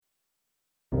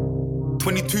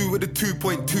22 with a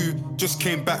 2.2, just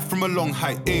came back from a long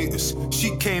hiatus.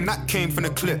 She came, that came from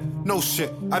the clip. No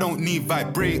shit, I don't need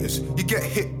vibrators. You get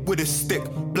hit with a stick,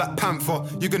 Black Panther,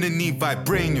 you're gonna need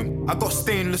vibranium. I got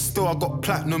stainless steel, I got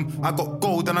platinum, I got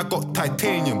gold and I got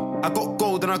titanium. I got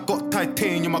gold and I got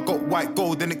titanium, I got white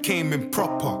gold and it came in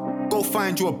proper. Go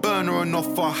find you a burner and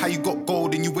offer, how you got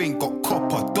gold and you ain't got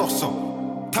copper,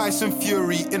 Dosser. Tyson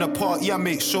Fury in a party, I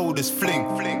make shoulders fling.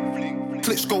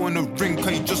 Klitschko in the ring,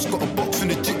 cause you just got a box from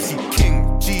the Gypsy King.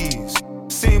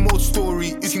 Jeez, same old story,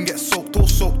 you can get soaked or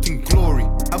soaked in glory.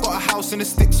 I got a house in the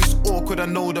sticks, it's awkward, I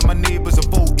know that my neighbours are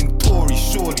voting Tory,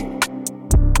 surely.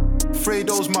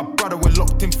 Fredo's my brother, we're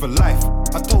locked in for life.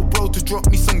 I told bro to drop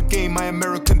me some game, my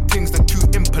American things, they're too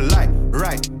impolite.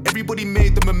 Right, everybody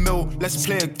made them a mill, let's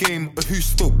play a game of who's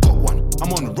still got one.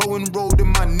 I'm on Rowan Road in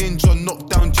my Ninja, knock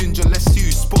down Ginger, let's see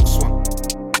who spots one.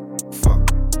 Fuck.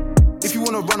 If you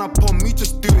wanna run up on me,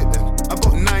 just do it then. I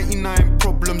got 99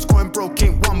 problems, going broke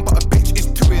ain't one, but a bitch is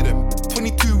two of them.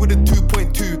 22 with a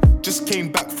 2.2, just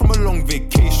came back from a long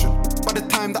vacation. By the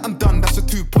time that I'm done, that's a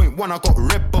 2.1. I got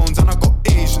red bones and I got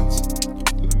Asians.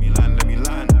 Let me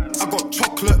land. I got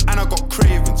chocolate and I got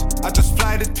cravings. I just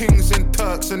fly the things in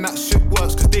Turks and that shit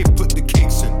works cause they put the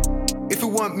cakes in. If it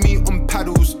weren't me on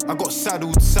paddles, I got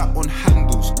saddled, sat on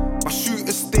handles. My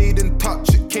shooter stayed in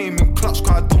touch, it came in clutch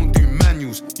cause I don't do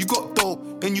manuals. You got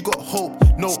dope and you got hope,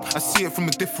 nope, I see it from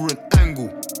a different angle.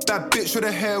 That bitch with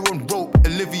her hair on rope,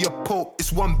 Olivia Pope,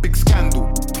 it's one big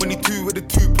scandal. 22 with a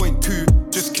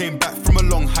 2.2, just came back from a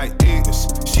long hiatus.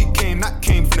 She came, that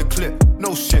came from the clip,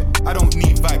 no shit, I don't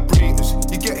need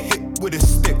vibrators. You get hit with a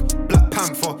stick, Black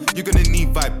Panther, you're gonna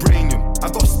need vibranium. I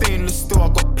got stainless steel, I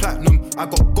got platinum, I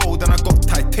got gold and I got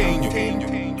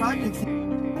titanium. Projects,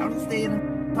 I don't stay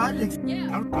in projects,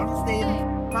 I don't stay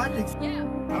in projects,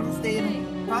 I don't stay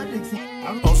in projects.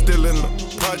 I'm still in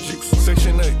the projects,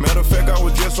 section 8. Matter of fact, I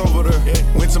was just over there.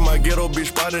 Went to my ghetto bitch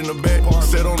spot in the back.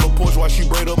 Sat on the porch while she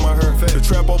braid up my hair. The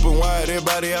trap open wide,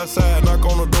 everybody outside. Knock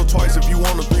on the door twice if you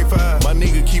want a 3-5. My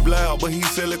nigga keep loud, but he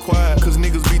sell it quiet. Cause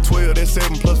niggas be 12, that's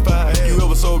 7 plus 5. You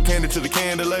ever sold candy to the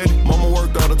candy lady? Mama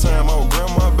worked all the time, I was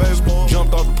grandma baseball.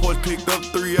 Jumped off the porch, picked up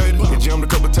 380. It jammed a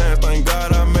couple times, thank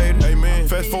God I made it. Amen.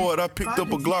 Fast forward, I picked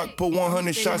up a Glock, put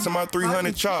 100 shots in my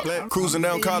 300 chop. Cruising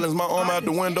down Collins, my arm out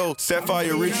the window.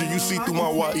 Sapphire Richard, you see through my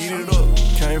watch. Eat it up.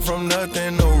 Came from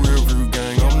nothing, no Riverview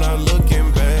gang. I'm not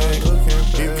looking back.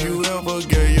 If you ever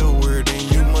gave your word,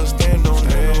 then you must stand on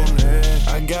that.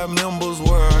 I got members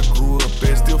where I grew up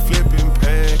at, still flipping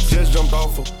packs. Just jumped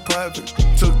off a private.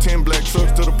 Took 10 black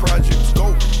trucks to the projects.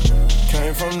 Go.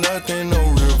 Came from nothing, no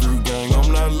Riverview gang.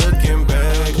 I'm not looking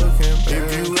back.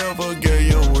 If you ever gave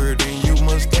your word, then you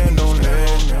must stand on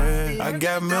that. I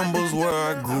got members where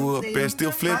I grew up at,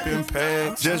 still flipping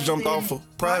packs. Just jumped off a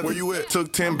private. Where you at?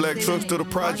 Took 10 black trucks to the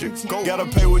projects. Go. Gotta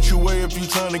pay what you weigh if you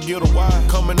tryna get a wide.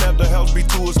 Coming out the house be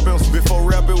too expensive. Before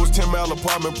rap, it was 10-mile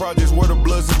apartment projects. Where the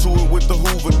bloods into it with the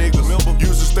Hoover niggas. Remember,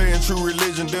 used to stay in true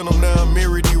religion. Then I'm now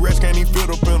married. These rats can't even fit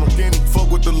up in them.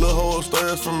 Fuck with the little hoe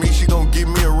upstairs from me. She gon' give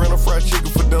me a rental fried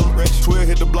chicken for them. 12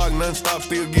 hit the block, non-stop,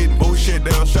 still getting. Both shut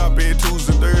down shop every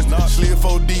Tuesday and Thursday. Slid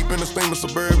 4 deep in the steamer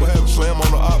Suburban. Have a slam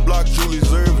on the op block, Julie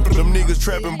Zervin. Them niggas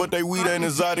trapping, but they weed ain't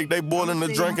exotic. They boiling the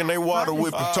drink and they water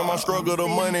whipping. Tell my struggle, the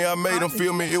money I made them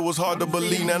feel me. It was hard to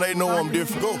believe, now they know I'm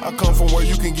different. I come from where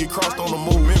you can get crossed on the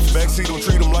move. Backseat them,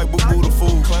 treat them like boo-boo the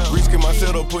fool. Risking my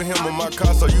setup, put him in my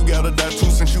car, so you gotta die too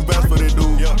since you bounced for that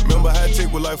dude. Remember high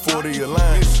tech with like 40 a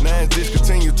line. 9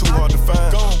 discontinued, too hard to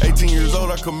find. 18 years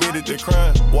old, I committed that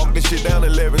crime. Walked this shit down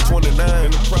 1129.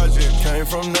 In the project, came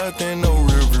from nothing, no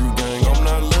Riverview gang. I'm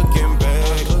not looking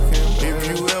back. If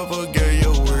you ever gave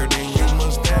your word, then you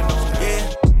must stand on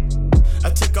that. Yeah, I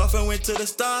took off and went to the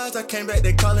stars. I came back,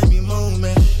 they calling me Moon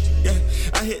Man. Yeah,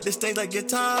 I hit the stage like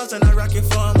guitars and I rock it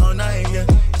for them all night. Yeah,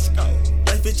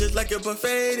 life is just like a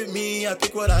buffet to me. I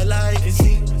pick what I like and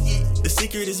see. The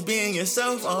secret is being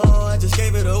yourself. Oh, I just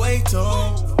gave it away to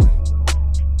 'em.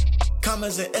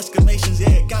 Commas and exclamations, yeah,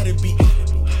 it gotta be.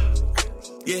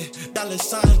 Yeah, dollar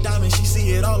signs, diamonds, she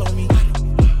see it all on me.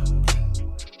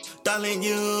 Darling,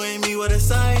 you and me, what a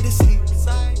sight to see.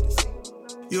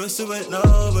 You a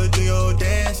supernova, do your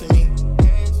dance with me.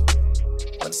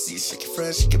 Wanna see you shake your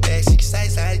front, shake your back, shake your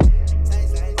side, side.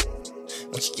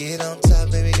 Once you get on top,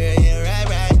 baby girl, yeah,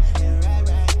 right.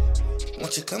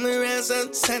 Once you come around,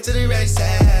 sometime to the right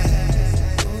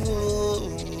side.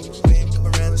 Ooh, baby, come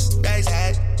around the right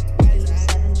side.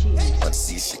 Wanna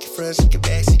see you shake your front, shake your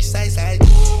back, shake your side, side.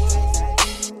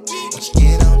 Once you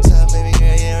get on top, baby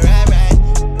girl, yeah, right.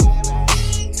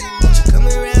 Once you come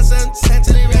around, sometime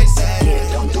to the right side.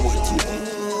 Yeah, don't do it to me.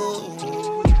 Ooh,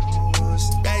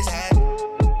 right side.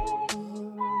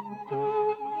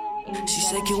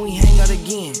 said, can we hang out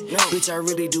again? No. Bitch, I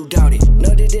really do doubt it.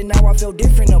 Nutted it, now I feel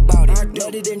different about it.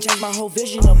 Nutted didn't change my whole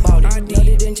vision about it.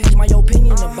 Nutted didn't change my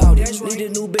opinion about it. Need a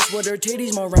new bitch with her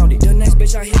titties more rounded. The next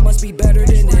bitch I hit must be better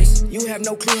than this. You have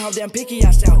no clue how damn picky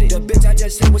I sounded. The bitch I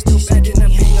just said was still bad, can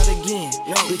we hang out again?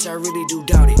 No. Bitch, I really do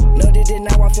doubt it. Nutted it,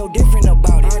 now I feel different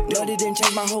about it. Nutted didn't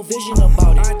change my whole vision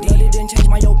about it. Nutted didn't change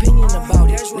my opinion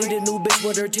about it. Need a new bitch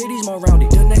with her titties more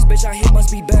rounded. The next bitch I hit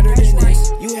must be better than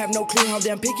this. You have no clue how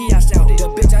damn picky I sounded. The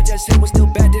bitch I just said was still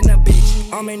bad than a bitch.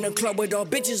 I'm in the club with all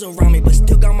bitches around me, but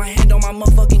still got my hand on my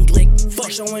motherfucking glick.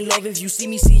 Fuck showing love, if you see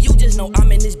me, see you, just know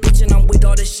I'm in this bitch and I'm with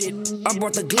all the shit. I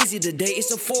brought the glizzy today,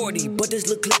 it's a 40, but this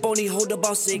little clip only hold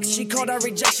about 6. She called, I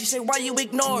reject, she said, why you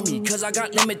ignore me? Cause I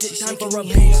got limited time for a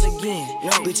bitch again.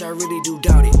 No, bitch, I really do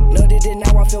doubt it. Nutted it,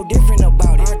 now I feel different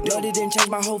about it. Nutted didn't change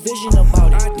my whole vision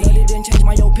about it. Nutted didn't change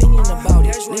my opinion about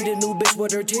it. Need a new bitch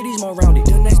with her titties more rounded.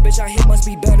 The next bitch I hit must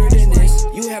be better than this.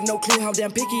 You have no clue how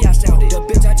damn picky I sounded. The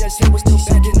bitch I just said was still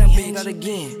bad than a bitch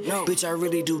again. No, bitch, I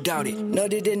really do doubt it.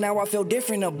 Nutted it, now I feel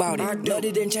different about it.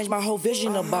 Nutted didn't change my whole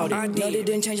vision about it. Nutted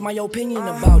didn't change my opinion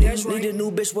about it. Need a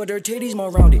new bitch with her titties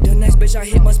more rounded. The next bitch I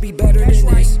hit must be better than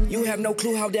this. You have no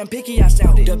clue how damn picky I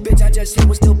sounded. The bitch I just said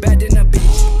was still bad than a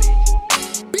bitch.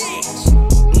 Bitch.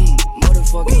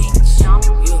 Motherfucker. Bitch.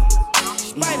 Yeah.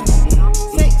 Spider.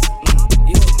 Six.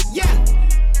 Yeah.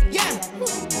 Yeah.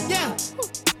 Yeah. Yeah.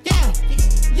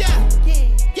 Yeah. Yeah.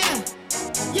 Yeah.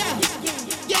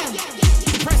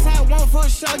 Press I want for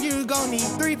sure, you gon' need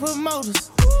 3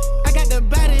 promoters. I got the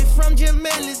body from Jim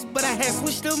Ellis, but I had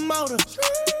switched the motor.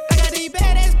 I got these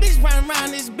badass bitch running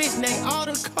around this bitch, named all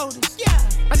the coders. Yeah.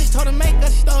 I just told her make a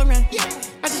story. Yeah.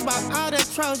 I just bought all the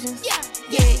Trojans. Yeah.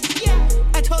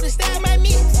 I told her style my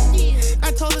mix. Yeah.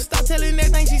 I told her stop telling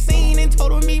everything she seen and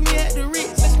told her meet me at the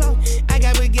Ritz. Let's go. I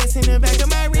got baguettes in the back of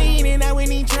my ring and I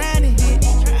wasn't even trying to hit.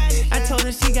 I told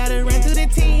her she gotta run through the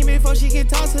team before she can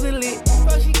talk to the lit.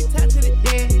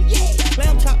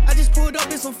 Lamb chop, I just pulled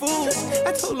up in some food.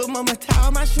 I told her mama tie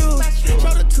all my shoes.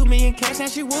 Showed her 2 million cash, now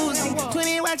she woozy.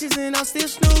 20 watches and I'm still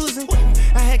snoozing.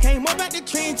 I had came up out the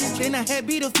trenches, then I had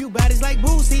beat a few bodies like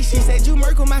Boosie. She said you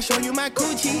Merkle, I show you my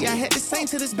coochie. I had to sing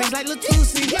to this bitch like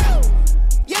Latusi. Yeah,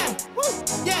 yeah,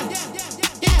 yeah,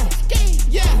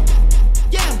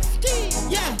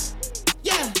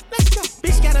 yeah. Let's go.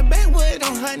 Bitch got a backwood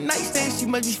on her nightstand. She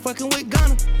must be fucking with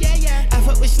Gunna. Yeah. I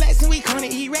fuck with slats and we gonna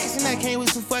eat rats and I came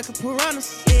with some fucking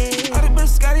piranhas. Yeah. All the bitch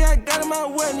Scotty, I got in my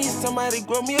way. Need somebody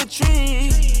grow me a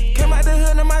tree. Came out the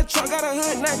hood in my truck, got a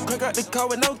hood knife. Crack out the car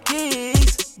with no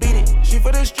keys. Beat it, she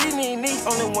for the street knee.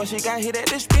 Only one she got hit at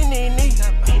the spinning knee.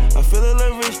 I feel a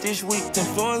little rich this week.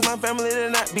 Influence my family to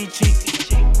not be cheap.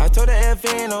 I told her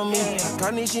FN on me.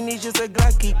 Carnation needs just a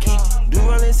Glocky key. Do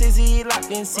rollin' 60,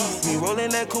 locked in seats. Me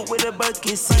rollin' that coupe with a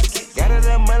bucket seat. Got her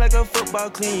that mud like a football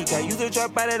clique. I used to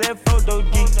drop out of that photo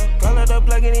G. Call her the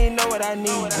plug and he know what I need.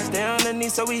 I stay on the knee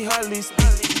so we hardly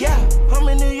speak. Yeah, I'm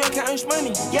in New York counting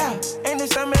money. Yeah, ain't the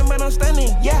same man but I'm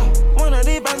stunning. Yeah, one of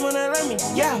these boys wanna love me.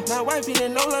 Yeah, my wife he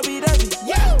didn't know love be dubby.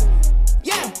 Yeah,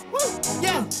 yeah,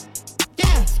 yeah,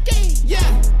 yeah,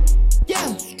 yeah,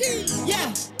 yeah,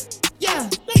 yeah. Yeah,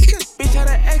 bitch had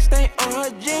an X stain on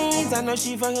her jeans. I know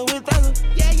she fucking with others.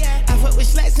 Yeah. I fuck with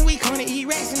slats and we gonna eat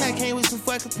rats and I came with some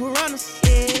fucking piranhas.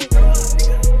 Yeah.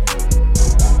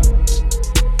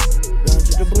 Run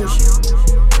to the bullshit.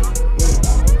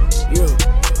 Yeah.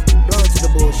 Run to the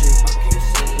bullshit.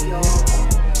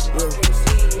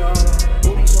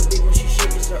 Booty so big when she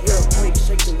shake it's an earthquake.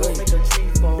 Shake the road, make a tree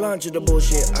fall. Blind to the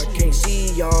bullshit, I can't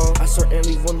see y'all. I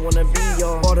certainly wouldn't wanna be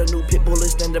y'all. Bought a new pit bull,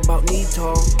 it's stand about knee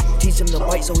tall. Teach him to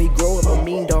bite so he grow up a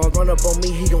mean dog. Run up on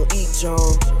me, he gon' eat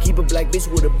y'all. Keep a black bitch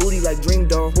with a booty like Dream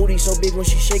Dog. Booty so big when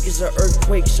she shake it's an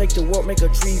earthquake. Shake the world, make a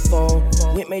tree fall.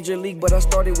 Went major league, but I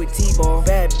started with T-ball.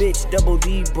 Bad bitch, double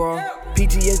D, bro.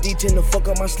 PTSD tend to fuck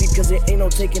up my sleep cause it ain't no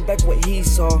taking back what he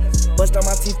saw. Bust out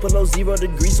my teeth below 0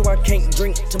 degrees so I can't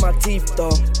drink till my teeth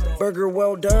thaw. Burger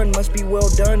well done, must be well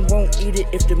done. Won't eat it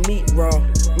if the meat raw.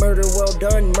 Murder well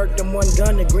done, murked him one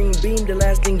gun, a green beam, the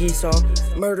last thing he saw.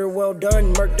 Murder well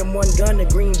done, murked him one gun, a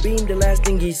green beam, the last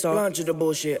thing he saw. Blind to the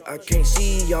bullshit, I can't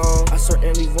see y'all. I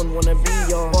certainly wouldn't wanna be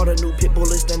y'all. Bought a new pit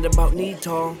bull, it's stand about knee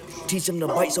tall. Teach him to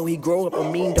bite so he grow up a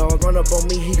mean dog. Run up on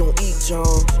me, he gon' eat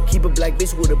y'all. Keep a black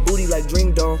bitch with a booty like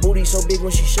Dream Dog. Booty so big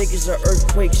when she shake it's an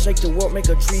earthquake. Shake the world, make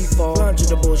a tree fall. Blind to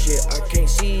the bullshit, I can't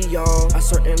see y'all. I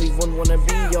certainly wouldn't wanna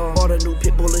be y'all. Bought a new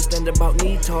pit bull, it's stand about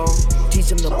knee tall.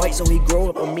 Teach him to bite so he grow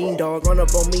up a mean dog. Run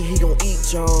up on me, he gon'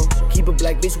 eat y'all. Keep a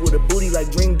black bitch with a booty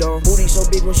like Dream Dog. Booty so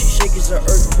big when she shake it's an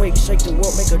earthquake. Shake the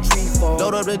world, make a tree fall.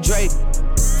 Load up the Drake,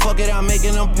 fuck it, I'm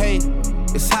making them pay.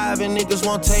 It's high and niggas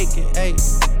won't take it, ayy.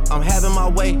 I'm having my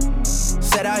way.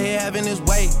 Set out here having his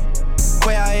way.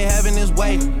 Quay out here having his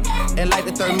way. And like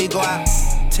the third me go out.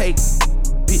 Take,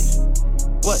 bitch.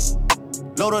 What?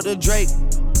 Load up the Drake.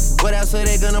 What else are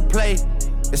they gonna play?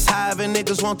 It's however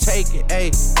niggas won't take it,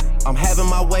 ayy. I'm having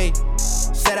my way.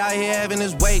 Set out here having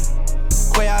his way.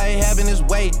 Quay out here having his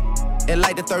way. And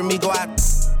like the third me go out.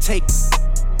 Take,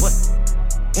 what?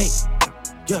 Hey,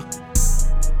 yeah.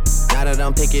 Now that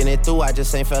I'm thinking it through, I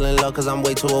just ain't fell in love cause I'm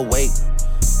way too awake.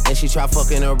 And she try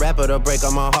fucking a rapper to break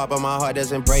on my heart, but my heart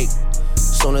doesn't break.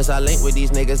 Soon as I link with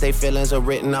these niggas, they feelings are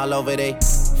written all over they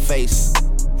face.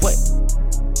 What?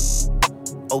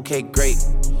 Okay, great.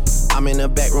 I'm in the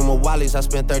back room of Wally's, I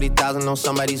spent 30,000 on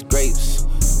somebody's grapes.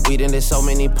 We done did so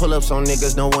many pull-ups on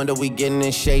niggas, no wonder we getting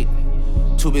in shape.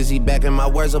 Too busy backing my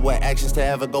words up with actions to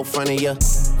ever go front of your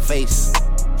face.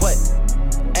 What?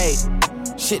 Hey,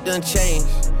 shit done changed.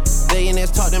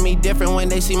 Billionaires talk to me different when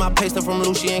they see my paste from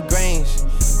Lucian Grange.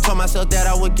 Told myself that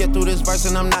I would get through this verse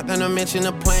and I'm not gonna mention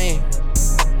the plane.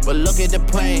 But look at the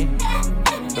plane.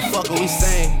 The fuck are we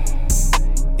saying?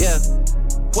 Yeah,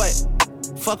 what?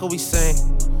 Fuck are we saying?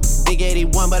 Big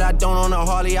 81, but I don't own a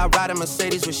Harley. I ride a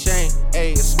Mercedes with Shane.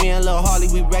 Ayy, it's me and Lil Harley.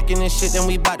 We wrecking this shit, then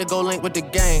we bout to go link with the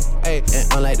gang. Ayy,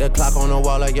 and unlike the clock on the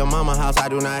wall of your mama house, I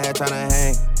do not have time to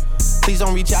hang. Please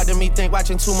don't reach out to me, think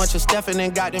watching too much of Stephen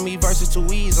and got to me versus too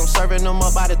easy. I'm serving them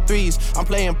up by the threes. I'm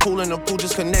playing pool and the pool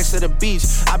just connects to the beach.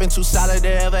 I've been too solid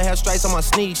to ever have stripes on my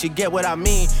sneaks. You get what I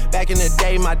mean? Back in the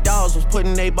day, my dogs was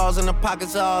putting they balls in the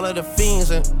pockets of all of the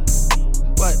fiends. And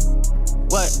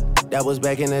what? That was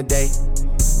back in the day.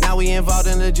 Now we involved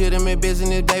in legitimate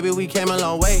business, baby, we came a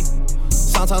long way.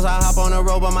 Sometimes I hop on the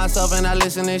road by myself and I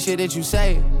listen to shit that you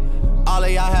say. All of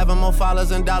y'all having more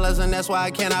followers and dollars and that's why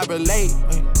I cannot relate.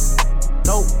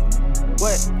 No,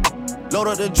 what? Load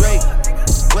up the Drake.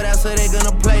 What else are they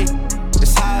gonna play?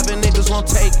 It's however niggas won't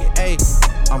take it,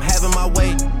 ayy. I'm having my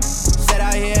way. Set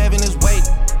out here having his way.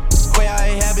 Quay out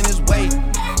here having his way.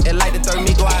 And like the third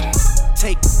me go out.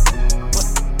 Take.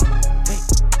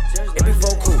 It be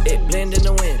full cool, it blend in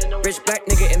the wind. Rich black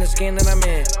nigga in the skin that I'm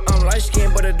in. I'm light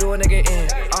skinned, but I do a nigga in.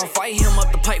 I'll fight him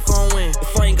up the pipe for a win.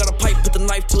 If I ain't got a pipe, put the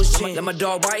knife to his chin. Let my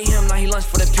dog bite him, now he lunch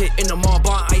for the pit. In the mall,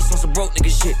 bar ice on some broke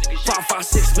nigga shit.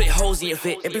 5.56 split hoes in your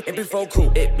fit. It be full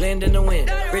cool, it blend in the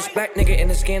wind. Rich black nigga in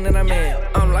the skin that I'm in.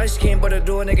 I'm light skinned, but I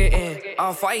do a nigga in.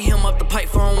 I'll fight him up the pipe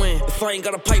for a win. If I ain't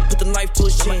got a pipe, put the knife to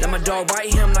his chin. Let my dog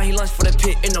bite him, now he lunch for the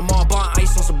pit. In the mall, bar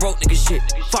ice on some broke nigga shit.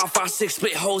 5.56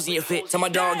 split hoes in your fit. Tell my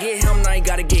dog get him, now he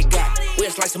gotta get got. We'll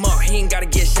slice him up, he ain't gotta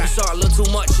get shot. He saw a little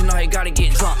too much, and now he gotta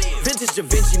get dropped. Vintage Da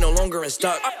Vinci no longer in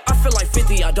stock. I feel like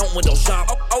 50, I don't window shop.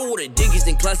 I ordered Diggies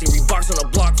and classic Reeboks on the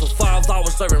block for 5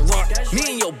 hours serving rock. Me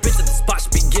and your bitch at the spot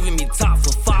should be giving me top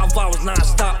for 5 hours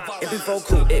non-stop. It be full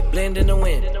cool, it blend in the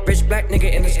wind. Rich black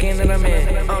nigga in the skin that I'm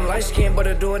in. I'm light skinned, but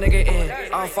I do a nigga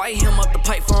in. I'll fight him up the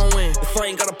pipe for a win. If I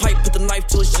ain't got a pipe, put the knife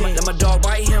to his chin. Let my dog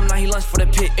bite him, now he lunch for the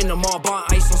pit. In the mall, bar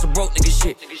ice on some broke nigga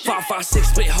shit. 5.56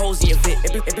 split hoes in your fit.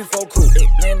 It be full cool, it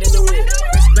blend in the wind.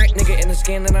 Rich black nigga in the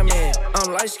skin that I'm in.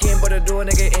 I'm light skinned, but I do a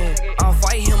nigga in. I'll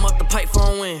fight him up the pipe for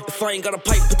a win. If I ain't got a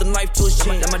pipe, put the knife to his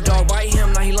chin. Let my dog bite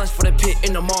him, now he lunch for the pit.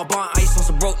 In the mall, bar ice on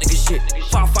some broke nigga shit.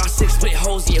 5.56 split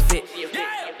hoes in your fit.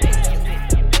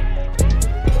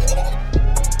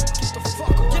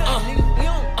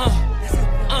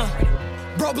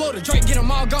 Bro, blow the Drake, get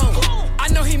them all gone. I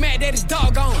know he mad that his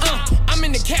dog gone. I'm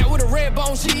in the cat with a red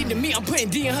bone. She eating me, I'm putting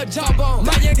D in her jawbone.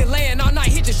 My youngin' laying all night,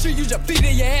 hit the shoe, use your feet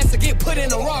in your ass to get put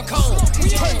in a raw cone.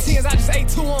 Proteins, I just ate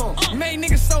 2 on. Made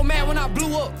niggas so mad when I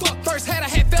blew up. First hat I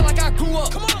had felt like I grew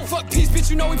up. Fuck peace, bitch,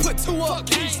 you know we put 2 up.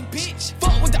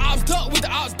 Fuck with the ops, duck with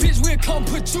the ops, bitch, we'll come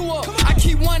put you up. I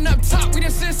keep one up top, we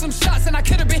done sent some shots and I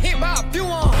could've been hit by a few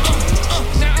on.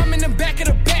 Now I'm in the back of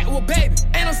the back with baby.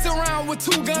 And I'm still around with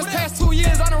 2 guns. Past 2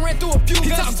 years, I done ran through a few guns.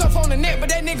 He talk tough on the net, but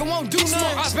that nigga won't do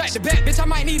none. I was back to back, bitch, I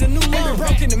might need a new lung.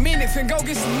 Broke in a minute, finna go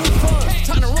get some new funds.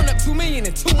 Tryna run up 2 million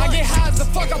in 2 months. I get high as the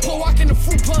fuck, I put walk in the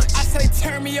fruit punch. I say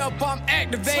turn me up, I'm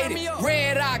activated.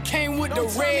 Red eye came with the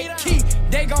red key.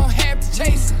 They gon' have to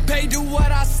chase it. They do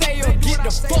what I say or get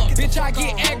the fuck. Bitch, I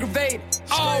get aggravated.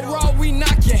 All raw, we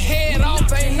knock your head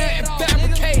off. Ain't nothing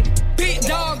fabricated. Big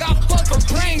dog, I fuck her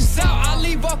brains out. I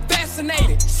leave her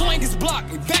fascinated. Swing his block,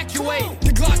 evacuate.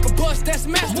 The Glock a bust, that's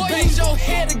masturbation. Boy, use your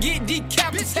head to get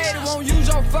decapitated. Won't use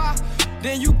your fire,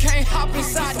 then you can't hop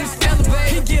inside this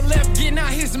elevator. He get left getting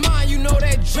out his mind. You know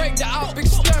that Drake, the op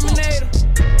exterminator.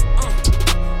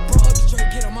 Bro, up the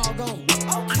Drake, get him all gone.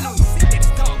 I know you see that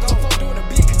this dog gone. Fuck doing a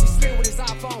beat cause he slid with his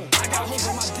iPhone. I got hoes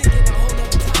on my dick in a whole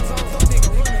other time zone. Fuck nigga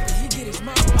run up and he get his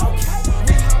mouth. Okay.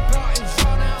 We hop out and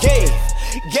draw down. Yeah,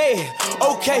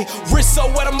 Okay, wrist so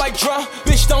wet I might drown.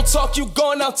 Bitch, don't talk, you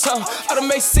going out town. I done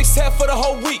made 6 half for the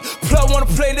whole week. Plug wanna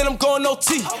play, then I'm going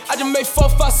OT. I just made 4,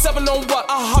 5, 7 on what?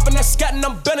 I hop in that scat and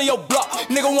I'm bending your block.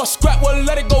 Nigga want scrap, well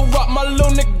let it go rock. My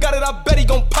little nigga got it, I bet he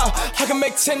gon' pop. I can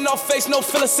make 10 off face, no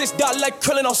feeling 6 dot like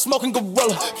Krillin on smoking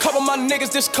gorilla. Couple my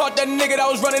niggas just caught that nigga that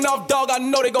was running off dog. I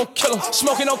know they gon' kill him.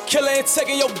 Smoking no killer, ain't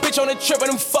taking your bitch on the trip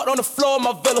and them fucked on the floor of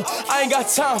my villa. I ain't got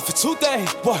time for 2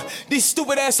 things, boy. These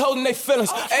stupid ass holding they feelings.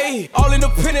 Ayy, all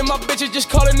independent, my bitches just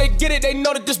callin', they get it. They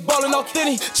know that this ballin'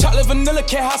 authentic. Chocolate vanilla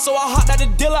can't hide, so I hopped out the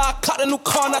dealer. I caught a new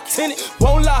car and I tinted.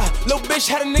 Won't lie, little bitch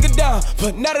had a nigga down,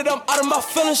 but now that I'm out of my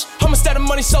feelings, I'ma stack the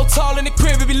money so tall in the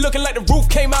crib, it be looking like the roof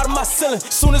came out of my ceiling.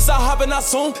 Soon as I hop and I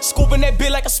zoom, scooping that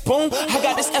bit like a spoon. I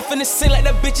got this F in the sink like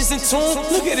that bitch is in tune.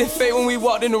 Look at it fade when we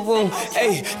walked in the room.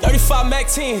 Ayy, 35 Mac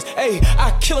 10s. Ayy,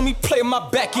 I killin' me playing my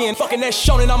back end. Fucking that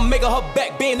Shonen, I'm making her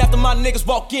back bend. After my niggas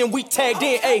walk in, we tagged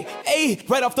in. Ayy,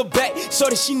 right off the bat, so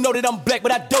that she know that I'm black,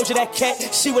 but I doja that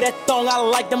cat. She with that thong, I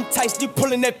like them tights. You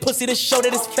pulling that pussy to show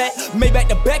that it's fat. Made back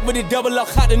to back with the double up,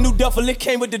 hot the new duffel. It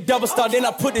came with the double star. Then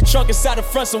I put the trunk inside the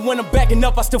front, so when I'm backing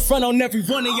up, I still front on every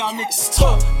one of y'all niggas.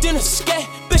 Talk, dinner scat,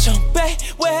 bitch, I'm back.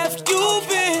 Where have you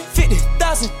been?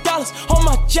 $50,000 on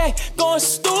my jack, going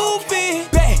stupid.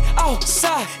 Back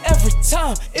outside every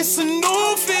time, it's a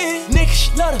new fit.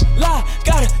 Niggas love to lie,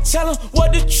 gotta tell them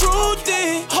what the truth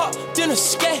is. Hot dinner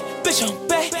scat, bitch, I'm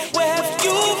back. Where have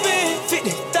you been?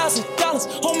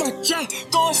 $50,000 on my jack,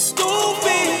 going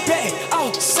stupid. Back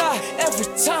outside every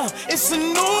time, it's a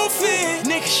new fit.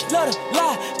 Niggas love to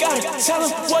lie, gotta tell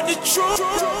them what the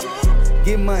truth.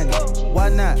 Get money, why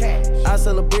not? I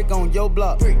sell a brick on your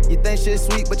block. You think shit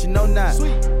sweet, but you know not.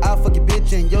 I'll fuck your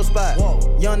bitch in your spot.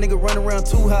 Young nigga run around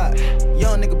too hot.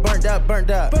 Young nigga burnt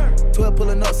out. 12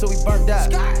 pulling up, so we burnt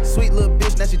out. Sweet little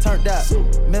bitch, now she turned out.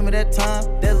 Remember that time?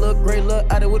 That little gray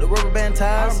look out there with the rubber band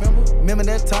ties. Remember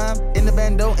that time? In the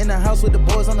bando, in the house with the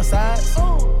boys on the sides.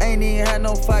 Ain't even had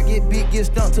no fight, get beat, get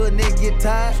stumped till a nigga get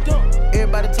tired.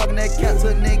 Everybody talking that cap till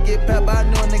a nigga get papped, but I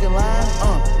know a nigga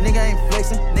lying. Nigga ain't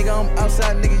flexing, nigga I'm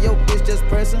outside, nigga your bitch just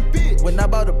pressing. When I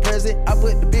bought a present, I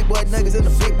put the big boy nuggets in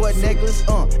the big boy necklace.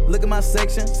 Look at my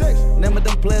section. Name of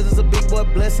them players is a big boy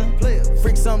blessing.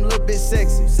 Freak something a little bit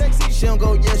sexy. She don't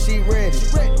go, yeah, she ready.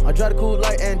 I try to cool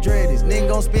like Andretti's. Nigga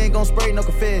gon' spin, gon' spray, no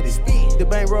confetti. The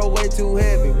bank roll way too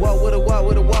heavy. Walk with a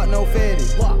walk, no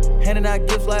fatty. Handing out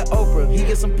gifts like Oprah. He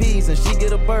get some peas and she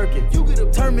get a Birkin.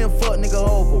 Turn me a fuck nigga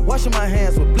over. Washing my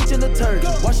hands with bleach and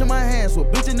detergent. Washing my hands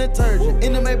with bleach and detergent.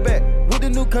 In the Maybach with the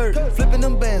new curtain. Flipping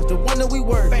them bands, the one that we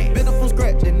work. Built up from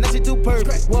scratch and now she too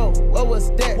perfect. Whoa, what was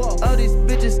that? All these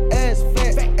bitches ass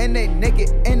fat. And they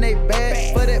naked and they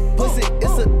bad. For that pussy,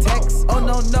 it's a tax. Oh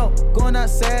no, going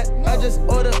outside. I just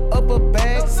order up a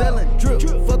bag. Selling drip,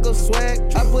 fuck up swag.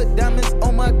 I put diamonds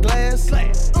on my glass.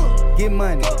 Get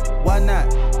money, why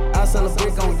not? I'll sell a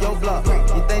brick on your block.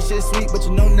 You think shit sweet, but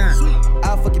you know not.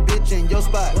 I'll fuck your bitch in your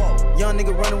spot. Young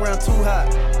nigga run around too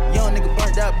hot. Young nigga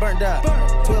burnt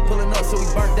out. 12 pulling up, so we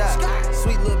burnt out.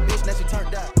 Sweet little bitch, now she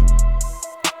turned out.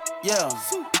 Yeah,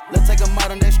 let's take a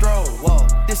modern day stroll. Whoa,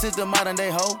 this is the modern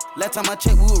day hoe. Last time I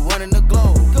checked, we were running the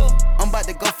globe. I'm about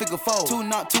to go figure 4. 2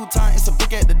 knock, 2 times, it's a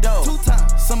brick at the door. 2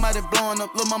 times. Somebody blowing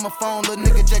up, lil' mama phone, lil'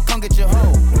 nigga Jack, come get your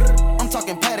hoe. I'm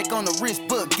talking paddock on the wrist,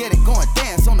 but get it, going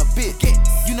dance on the bitch.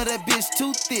 You know that bitch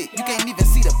too thick, you can't even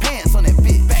see the pants on that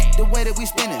bitch. The way that we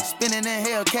spinning in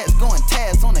Hellcats, going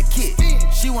tabs on the kit.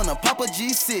 She wanna pop a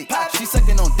G6, she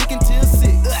sucking on dick until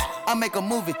 6. I make a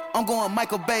movie, I'm going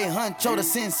Michael Bay, Huncho the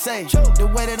Sensei. The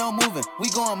way that I'm moving, we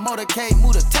going motorcade,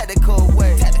 move the tactical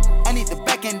way. I need the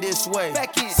back end this way,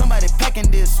 somebody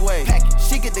packing this way.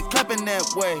 She get the clapping that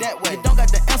way. You don't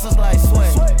got the answers like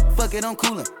sway. Fuck it, I'm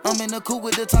coolin'. I'm in the coupe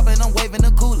with the top and I'm waving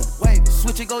the cooler.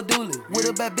 Switch it, go dooley. With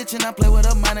a bad bitch and I play with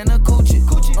her mind and a coochie.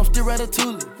 I'm still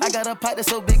ratatouille. I got a pipe that's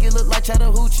so big it look like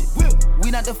Chattahoochee.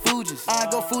 We not the Fugees. I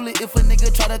go fool it if a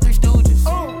nigga try the Three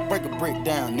Stooges. Break a brick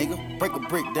down, nigga. Break a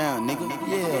brick down, nigga.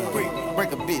 Yeah.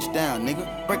 Break a bitch down,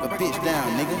 nigga. Break a bitch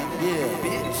down, nigga.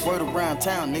 Yeah. Word around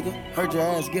town, nigga. Heard your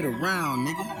ass get around,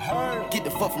 nigga. Get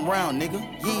the fuck from round, nigga.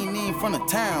 You ain't even from the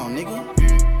town, nigga.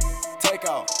 Take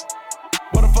off.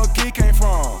 Where the fuck he came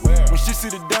from? When she see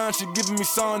the down, she giving me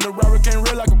some. The robber came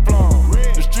real like a plum.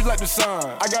 The street like the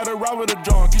sun. I got a ride with a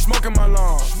drum, keep smoking my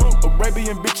lawn.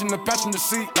 Arabian bitch in the passenger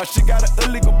seat, like she got an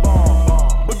illegal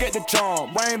bomb. But get the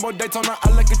charm, Rainbow Daytona, I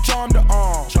like a charm to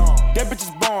arm. That bitch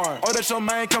is born. Oh, that's your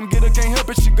man, come get her, can't help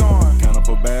it, she gone. Count up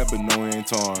a bad, but no, it ain't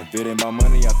torn. If it ain't my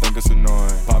money, I think it's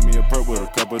annoying. Pop me a perk with a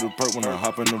cup of the perk when I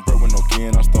hop in the perk with no key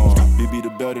and I storm. BB the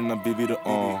belt and I BB the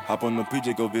arm. Hop on the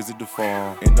PJ, go visit the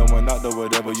farm. Ain't no one out there,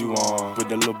 whatever you want. Put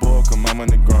that little boy, come I'm on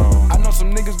the ground. I know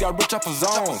some niggas got rich off of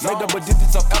zones. Made double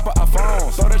digits off Apple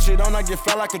iPhones. Throw that shit on, I get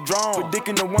fly like a drone. Put dick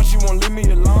in the one, she won't leave me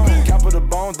alone. Cap of the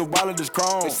bones, the wallet is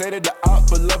chrome. They say that the op,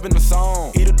 but loving the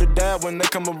song. Eat up the dab when they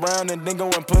come around and then go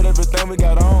and put everything we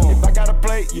got on. If I got a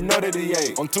plate, you know that he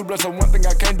ate. On 2 blocks, so one thing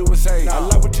I can't do is say, I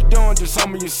love what you doing, just show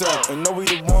me yourself. And know we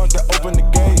the ones that open the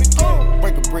gate.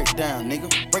 Break a brick down, nigga.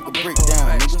 Break a brick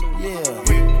down, nigga.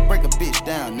 Yeah. Break a bitch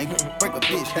down, nigga. Break a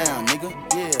bitch down, nigga.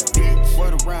 Yeah.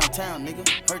 Word around town, nigga.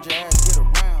 Heard your ass get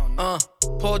around.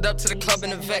 Pulled up to the club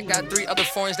in the vet. Got 3 other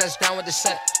foreigns that's down with the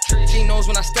set. He knows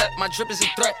when I step, my drip is a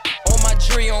threat. All my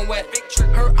jewelry on wet.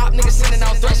 Her op niggas sending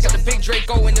out threats. Got the big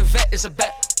Draco in the vet, it's a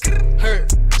bet.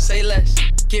 Heard, say less.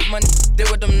 Get money, deal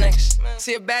with them next.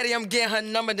 See a baddie, I'm getting her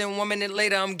number. Then 1 minute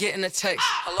later, I'm getting a text.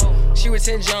 Hello. She with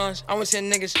 10 Johns, I with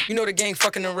 10 niggas. You know the gang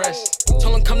fucking the rest.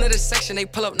 Told them come to the section, they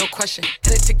pull up, no question.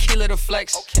 Hit a tequila to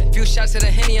flex. Few shots to the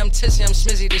Henny, I'm tipsy, I'm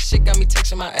smizzy. This shit got me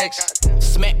texting my ex.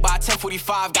 Smacked by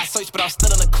 1045, got searched, but I'm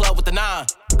still in the club with the 9.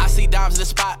 I see dimes in the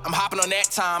spot, I'm hopping on that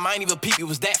time. I ain't even peep, it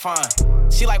was that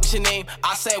fine. She like, what's your name?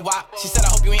 I said, why? She said, I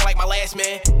hope you ain't like my last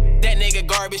man. That nigga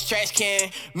garbage, trash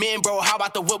can. Me and bro, how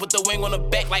about the whip with the wing on the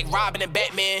back like Robin and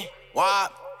Batman? Why?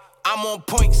 I'm on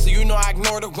point, so you know I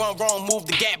ignore the wrong move,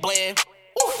 the gap blend.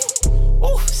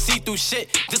 Ooh, see through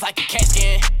shit, just like a CAT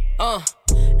scan.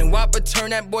 And Whopper turn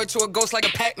that boy to a ghost like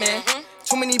a Pac-Man.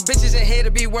 Too many bitches in here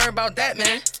to be worried about that,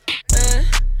 man.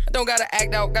 I don't gotta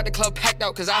act out, got the club packed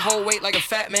out, cause I hold weight like a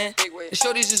fat man. The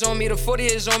shorties is on me, the 40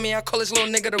 is on me, I call this little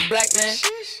nigga the black man.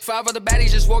 5 other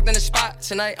baddies just walked in the spot,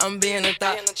 tonight I'm being a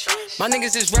thot. My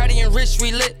niggas is ratty and rich,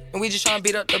 we lit, and we just tryna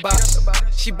beat up the box.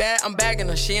 She bad, I'm bagging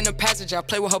her, she in the passenger, I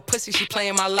play with her pussy, she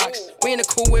playing my locks. We in the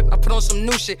cool whip, I put on some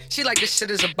new shit, she like this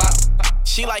shit is a bop.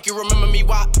 She like, you remember me,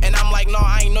 wop? And I'm like, no,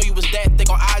 I ain't know you was that thick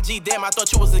on IG. Damn, I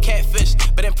thought you was a catfish.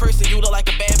 But in person, you look like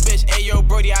a bad bitch. Hey, yo,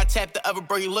 Brody, I tapped the other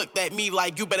Brody, looked at me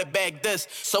like, you better bag this.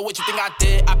 So what you think I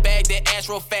did? I bagged that ass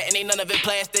real fat and ain't none of it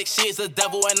plastic. She is a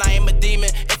devil and I am a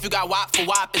demon. If you got wop for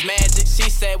wop, it's magic. She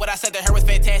said what I said to her was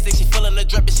fantastic. She feeling the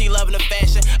drip and she loving the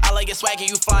fashion. I like your swag and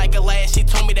you fly like a lash. She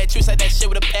told me that you said that shit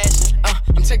with a passion.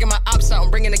 I'm taking my ops out, I'm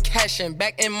bringing the cash in.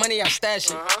 Back in money, I stash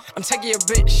it. I'm taking your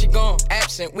bitch, she gone,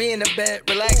 absent. We in the bed,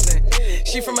 relaxing.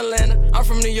 She from Atlanta, I'm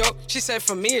from New York. She said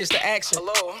for me it's the action.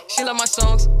 Hello. She love my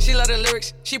songs, she love the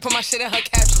lyrics. She put my shit in her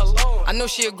captions. Hello. I know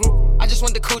she a group, I just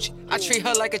want the coochie. I treat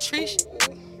her like a treat.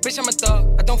 Bitch, I'm a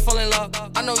thug, I don't fall in love.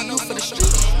 I know you for the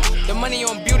streets. The money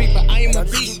on beauty, but I am a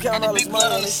beast. Got the big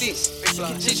blood on the seats.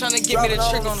 She tryna get me the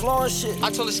trick on her.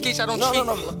 I told her Skeech I don't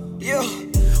treat. Yeah.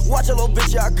 Watch a little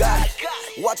bitch, I got it.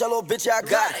 Watch a little bitch, I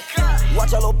got it.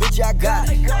 Watch a little bitch, I got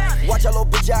it. Watch a little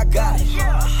bitch, I got it.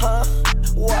 Huh?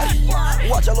 What?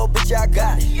 Watch a little bitch, I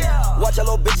got it. Watch a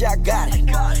little bitch, I got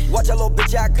it. Watch a little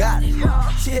bitch, I got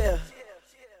it. Yeah.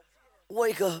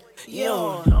 Wake up,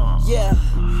 yeah.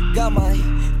 Got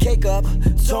my cake up,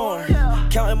 torn.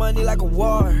 Counting money like a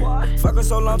war. Fucking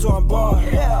so long till I'm bored.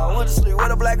 Yeah, I went to sleep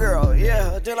with a black girl.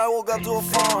 Yeah, then I woke up to a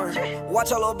farm.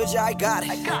 Watch a little bitch, I got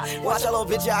it. Watch a little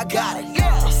bitch, I got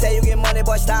it. Say you get money,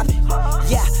 boy, stop it.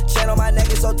 Yeah, chain on my neck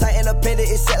is so tight, independent,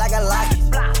 it's set like a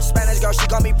locket. Spanish girl, she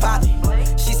call me Poppy.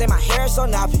 She say my hair is so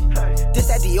nappy. This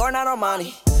at Dior, not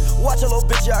Armani. Watch a little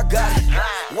bitch, I got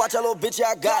it. Watch a little bitch,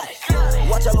 I got it.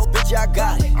 Watch a little bitch, I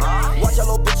got it. Watch a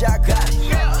little bitch, I got it.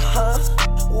 Huh?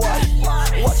 What?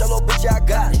 Watch a little bitch, I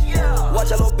got it. Watch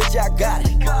a little bitch, I got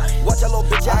it. Watch a little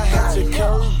bitch, I got it. I had to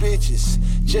curve bitches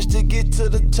just to get to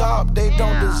the top. They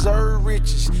don't deserve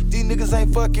riches. These niggas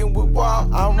ain't fucking with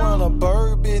WAP. I run a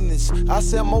bird business. I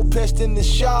sell more pest in the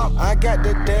shop. I got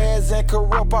the dads and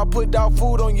corrupt. I put out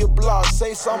food on your block.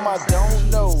 Say something I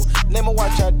don't know. Name a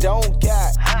watch I don't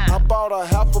got. I bought a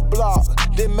half a block.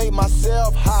 Then made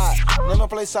myself hot. Name a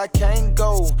place I can't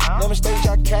go. Name a stage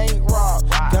I can't rock.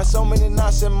 Got so many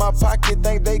knots in my pocket.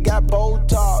 Think they got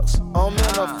Botox. I'm in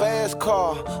a fast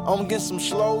car. I'm getting some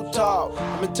slow talk.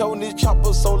 I've been toting this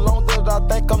chopper so long that I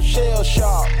think I'm shell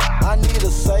shocked. I need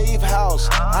a safe house.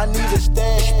 I need a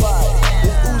stash spot.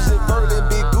 This Uzi Vert and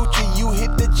Big Gucci, you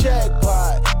hit the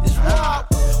jackpot. It's rock.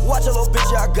 Watch a little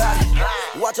bitch, I got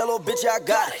it. Watch a little bitch, I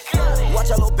got it. Watch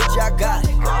a little bitch, I got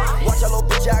it. Watch a little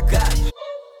bitch, I got it.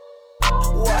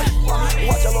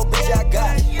 Watch a little bitch, I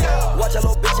got it. Watch a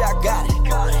little bitch, I got it.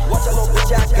 Watch a little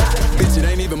bitch, I got it. Bitch, it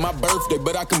ain't even my birthday,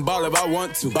 but I can ball if I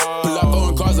want to. Pull up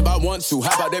on cars if I want to.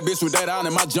 How about that bitch with that on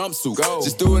in my jumpsuit? Go.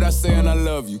 Just do what I say and I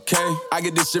love you, okay? I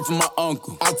get this shit from my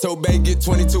uncle. I told Bay get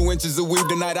 22 inches of weed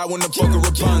tonight. I wanna fuck a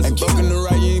Rapunzel. Ain't fucking the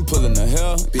right, you ain't pulling the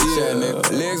hell. Bitch, ass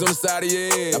nigga. Legs on the side of your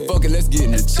head. Now fuck it, let's get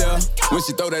in the chair. When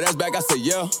she throw that ass back, I say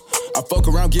yeah. I fuck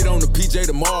around, get on the PJ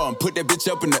tomorrow and put that bitch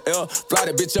up in the L. Fly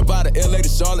that bitch up out of LA to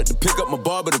Charlotte to pick up my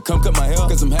barber to come cut my hair.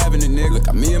 Cause I'm having it, nigga.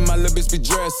 Look, me and my little bitch be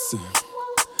dressing.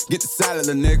 Get the salad,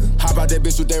 little nigga. Hop out that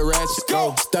bitch with that ratchet.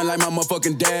 Go. Stun like my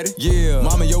motherfucking daddy. Yeah.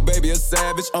 Mama, your baby a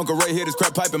savage. Uncle Ray hit his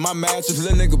crack pipe in my mattress.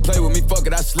 Little nigga play with me, fuck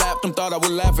it, I slapped him. Thought I was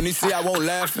laughing, he see I won't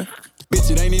laughing. Bitch,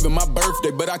 it ain't even my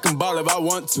birthday, but I can ball if I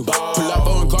want to. Pull up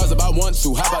on cars if I want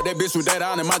to. How about that bitch with that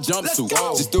on in my jumpsuit?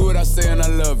 Just do what I say and I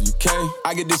love you, okay?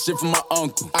 I get this shit from my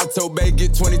uncle. I told Bay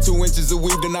get 22 inches of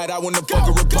weed tonight. I wanna fuck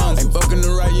a Rapunzel. Ain't fucking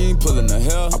the right, you ain't pulling the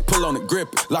hell. I pull on it,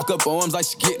 grip it. Lock up her arms like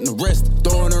she getting arrested.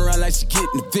 Throwing her around like she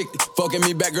getting evicted. Fucking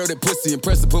me back, girl, that pussy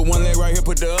impressive. Put one leg right here,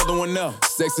 put the other one up.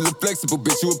 Sexy, look flexible,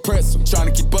 bitch, you impressive. Trying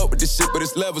to keep up with this shit, but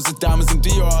it's levels of diamonds and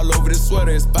Dior all over this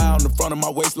sweater. It's fire on the front of my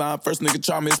waistline. First nigga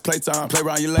try me, it's playtime. Play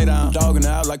around, you lay down. Dogging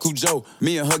out like Cujo.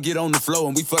 Me and her get on the floor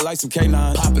and we feel like some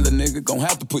K9. Popular nigga, gon'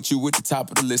 have to put you at the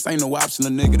top of the list. Ain't no option, a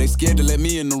nigga. They scared to let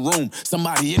me in the room.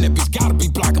 Somebody in that bitch gotta be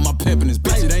blocking my pimpin'. This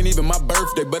bitch, it ain't even my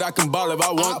birthday, but I can ball if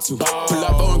I want to. Pull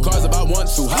up on cars if I want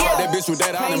to. How about that bitch with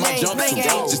that on in my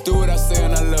jumpsuit? Just do what I say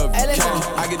and I love you, okay?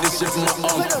 I get this shit from my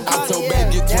uncle. I told Bay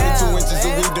get 22 inches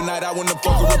of weed tonight. I wanna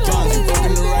fuck a Rapunzel. Ain't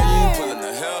fucking the right, you ain't pulling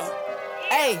the hell.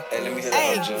 Hey,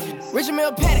 Richard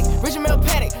Mill Paddock, Richard Mill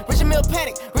Paddock, Richard Mill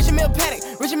Paddock, Richard Mill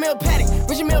Paddock, Richard Mill Paddock,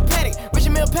 Richard Mill Paddock,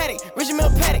 Richard Mill Paddock, Richard Mill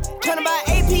Paddock. Tryna buy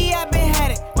AP, I been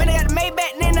had it. When I got the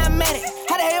Maybach, then I met it.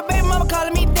 How the hell baby mama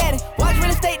calling me daddy? Watch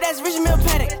real estate, that's Richard Mill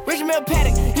Paddock, Richard Mill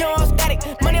Paddock. You don't want static,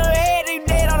 money on your head, you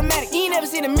dead automatic. You ain't never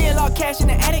seen $1 million cash in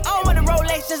the attic. I don't want a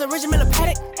Rolex, just a Richard Mille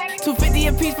Paddock. $250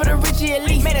 a piece for the Richie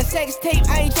Elite. Made a sex tape,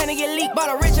 I ain't tryna get leaked.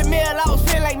 Bought a Richard Mill, I was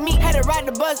feeling like me. Had to ride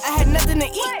the bus, I had nothing to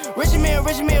eat. Richard Mill,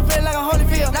 feeling like a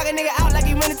Holyfield. Knock a nigga out like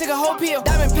he went and took a whole pill.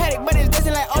 Diamond Paddock, but it's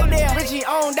dancing like Odell. Richie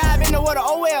on, dive in the water,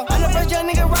 oh well. I'm the first young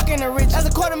nigga rockin' the rich. That's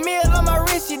 $250,000 on my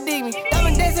wrist, you dig me.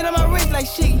 Diamond dancing on my wrist like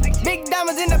Shiggy. Big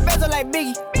diamonds in the bezel like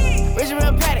Biggie. Richard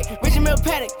Mill Paddock, Richard Mill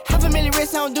Paddock. $500,000 rich,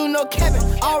 I don't do no capping.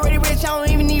 Already rich, I don't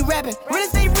even need rapping. Real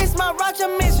estate rich, my Roger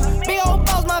mission. Big old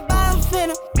boss, my vibe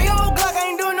finna. Big old Glock, I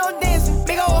ain't doing no dancing.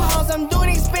 Big old house, I'm doing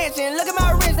expansion. Look at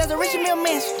my wrist, that's a Richard Mill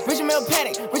mansion. Richard Mill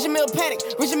Paddock, Richard Mill Paddock,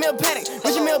 Richard Mill Paddock,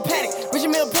 Richard Mill Paddock,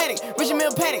 Richard Mill Paddock, Richard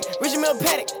Mill Paddock, Richard Mill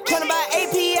Paddock. Tryna buy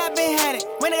AP, I been had it.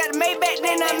 When I got the Maybach,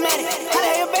 then I met it. How the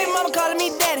hell baby mama calling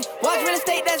me daddy? Watch real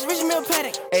estate, that's Richard Mill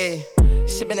Paddock. Hey.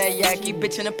 Sippin' that Yaki,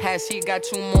 bitch in the past seat, got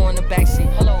 2 more in the backseat.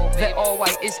 Hello, vet all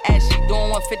white, it's ashy. Doing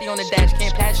 150 on the dash,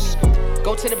 can't pass me.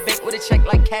 Go to the bank with a check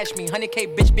like cash me.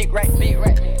 100K, bitch, big rack, big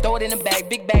rack. Throw it in the bag,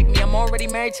 big bag me. I'm already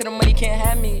married to the money, can't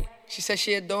have me. She said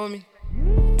she adore me.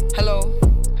 Hello,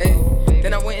 hey.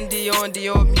 Then I went and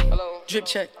Dior me. Hello, drip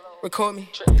check, record me.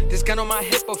 This gun on my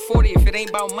hip of 40. If it ain't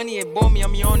about money, it bore me,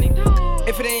 I'm yawning.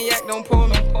 If it ain't yak, don't pour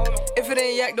me. If it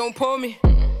ain't yak, don't pour me.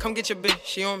 Come get your bitch,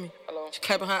 she on me. She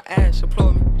clapping her ass,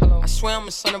 applaud me. I swear I'm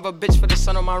a son of a bitch for the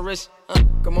sun on my wrist.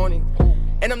 Good morning.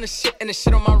 And I'm the shit, and the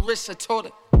shit on my wrist, I told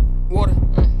her. Water,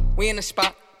 we in the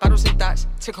spot, bottles and dots.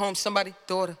 Took home somebody's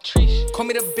daughter. Call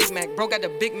me the Big Mac, bro got the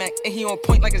Big Mac, and he on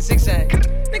point like a zigzag.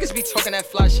 Niggas be talking that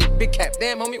fly shit, big cap.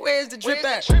 Damn, homie, where's the drip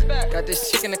at? Got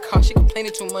this chick in the car, she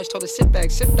complaining too much. Told her sit back,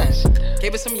 sit back.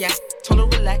 Gave her some yak, told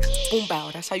her relax. Boom,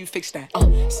 bow, that's how you fix that.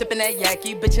 Sippin' that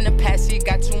Yaki, bitch in the past seat,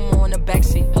 got 2 more in the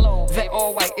backseat. Hello, vet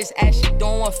all white, it's ashy.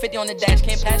 Doing 150 on the dash,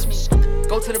 can't pass me.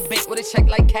 Go to the bank with a check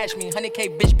like cash me.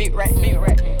 100K, bitch, big rack, big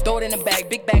rack. Throw it in the bag,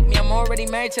 big bag me. I'm already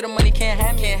married to the money, can't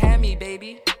have me,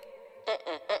 baby.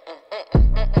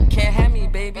 Can't have me,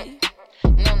 baby.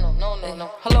 No.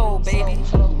 Hello, baby.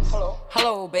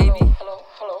 Hello, baby.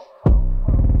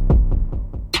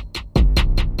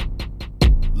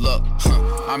 Look,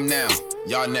 I'm now,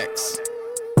 y'all next.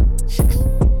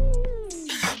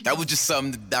 That was just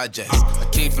something to digest. I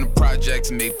came from the project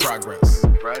to make progress.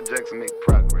 Y'all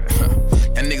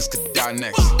niggas could die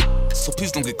next. So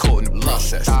please don't get caught in the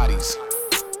process. Bodies.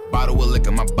 Bottle of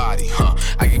liquor in my body,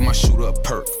 I gave my shooter a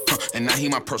perk, and now he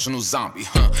my personal zombie,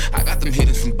 I got them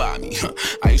hitters from by me,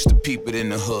 I used to peep it in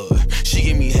the hood. She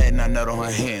gave me head and I nut on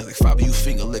her hands, like Fabi, you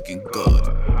finger licking good.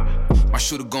 My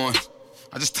shooter going,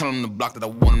 I just tell him the block that I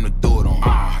want him to do it on.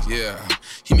 Yeah,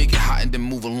 he make it hot and then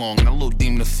move along, and a little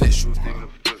demon official.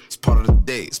 It's part of the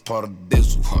day, it's part of the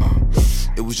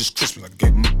dizzle, It was just Christmas, I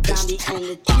gave him a pistol.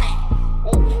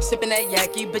 Sippin' that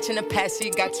yaki, bitch in the past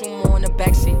seat, got 2 more in the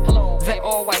backseat. Hello, vet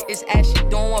all white, it's ashy.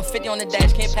 Doing 150 on the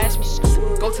dash, can't pass me.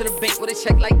 Go to the bank with a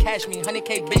check like cash me.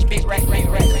 100K, bitch, big rack.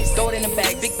 Throw it in the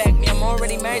bag, big bag me. I'm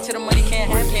already married to the money, can't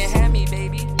have me,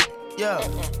 baby. Yeah.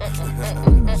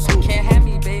 Can't have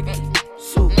me, baby.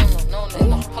 No.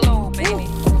 Hello, baby.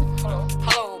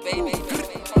 Hello, baby.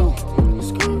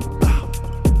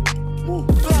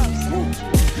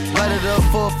 Light it up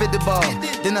for a 50 ball,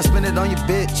 then I spend it on your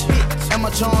bitch. And my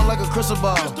charm like a crystal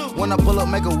ball. When I pull up,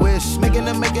 make a wish. Making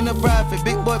a profit.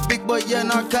 Big boy, yeah,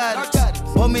 narcotics.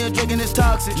 Pour me a drink and it's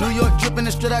toxic. New York dripping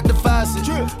it straight out the faucet.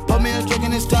 Pour me a drink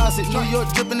and it's toxic. New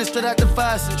York dripping it straight out the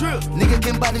faucet. Nigga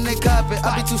can bite in their carpet.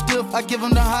 I be too stiff, I give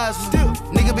him the highs.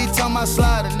 Nigga be talking about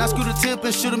sliding. I screw the tip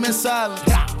and shoot him in silence.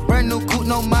 Brand new coupe,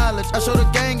 no mileage. I show the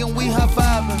gang and we high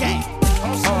fiving.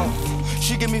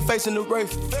 She give me face in the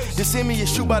Wraith. They send me a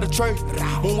shoe by the tray.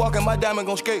 When walking, my diamond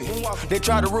gon' skate. They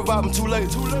try to revive him too late.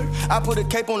 I put a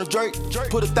cape on the Drake.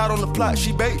 Put a thought on the plot,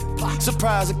 she bait.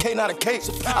 Surprise, a K, not a cake.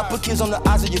 I put kids on the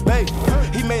eyes of your babe.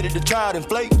 He made it to try it and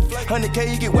flake. 100K,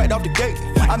 he get whacked off the gate.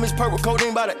 I miss purple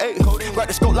codeine by the 8. Grab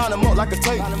the scope, line him up like a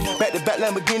tape. Back to back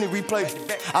Lamborghini replay.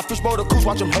 I fishbowl the coos,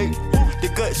 watch him hate. The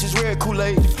guts is red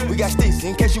Kool-Aid. We got sticks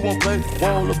in case you won't play.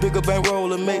 Roll a bigger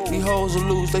bankroll and make these hoes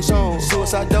lose they soul.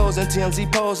 Suicide doors and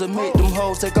TMZ pose and make them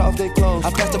hoes take off their clothes.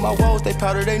 I plaster my woes, they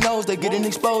powder their nose, they getting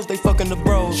exposed, they fucking the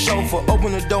bros. Chauffeur,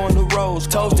 open the door in the rose.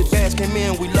 Toasted bass came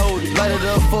in, we loaded. Light it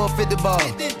up for a 50 ball,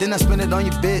 then I spend it on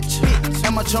your bitch.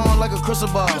 And my charm like a crystal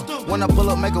ball. When I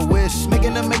pull up, make a wish.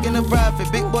 Making a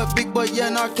profit. Big boy, yeah,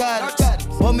 narcotics.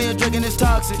 Pour me a drink and it's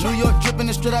toxic. New York dripping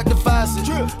it straight out the faucet.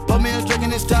 Pour me a drink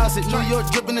and it's toxic. New York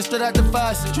dripping it straight out the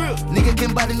faucet. Nigga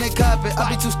can bite in their carpet. I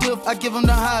be too stiff, I give him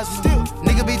the highs.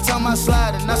 Nigga be talking about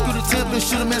sliding. I screw the tip and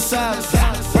shoot him in silence.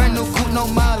 Brand new coupe, no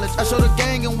mileage. I show the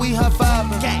gang and we high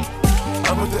fiving.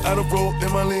 I put the Adderall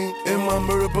in my lean, in my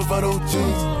murder bravado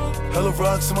jeans. Hella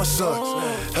rocks in my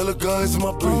socks, hella guns in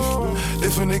my brief.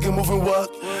 If a nigga moving wild,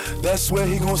 that's where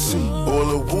he gon' see. All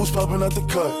the wolves popping out the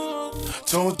cut.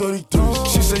 Tone 33.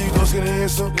 She say you don't skin and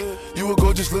handsome. You a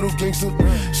gorgeous little gangster.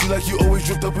 She like you always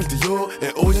dripped up in Dior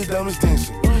and all your diamonds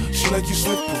dancing. She like you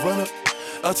slick piranha.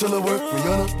 I tell her work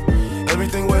Rihanna.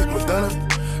 Everything white Madonna.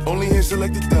 Only hand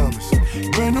selected diamonds.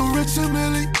 Brand new rich and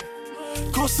Millie.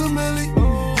 Cost a milli.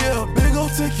 Yeah, big ol'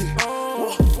 ticket.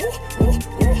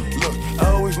 Look, I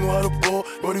always know how to ball.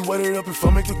 Brody white it up if I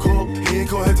make the call. He ain't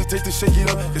gon' hesitate to shake it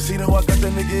up. Cause he know I got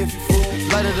that nigga if you fool.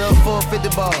 Light it up for a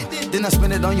 50 ball, then I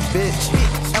spend it on your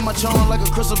bitch. And my charm like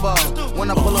a crystal ball. When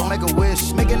I pull up, make a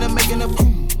wish. Making a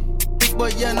big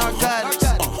boy, yeah, narcotics.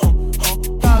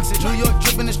 Toxic, New York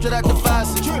dripping it straight out the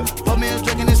faucet. Pour me a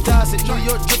drink and it's toxic. New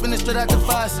York dripping it straight out the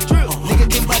faucet. Nigga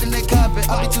can bite in their carpet.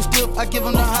 I be too stiff, I give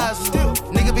him the highs.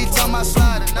 Nigga be talking about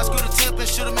sliding. I screw the tip and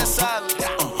shoot him in silence.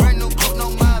 Brand new coupe,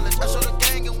 no mileage. I show the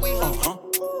gang and we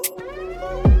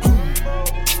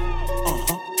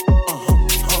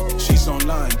She's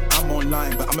online, I'm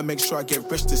online, but I'ma make sure I get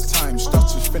rich this time. Start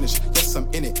to finish, yes I'm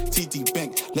in it. TD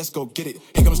Bank, let's go get it.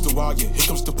 Here comes the wire, here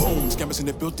comes the boom. Scammers in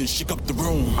the building, shake up the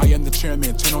room. I am the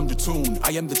chairman, turn on the tune.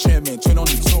 I am the chairman, turn on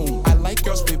the tune. I like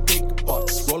girls with big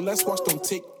butts. Rolex watch on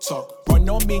TikTok. Run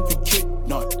on me, you get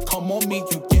nut. Come on me,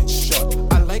 you get shot.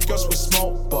 I like girls with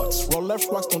small butts.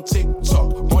 Rolex watch on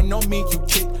TikTok. Run on me, you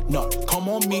get nut. Come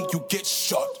on me, you get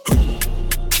shot.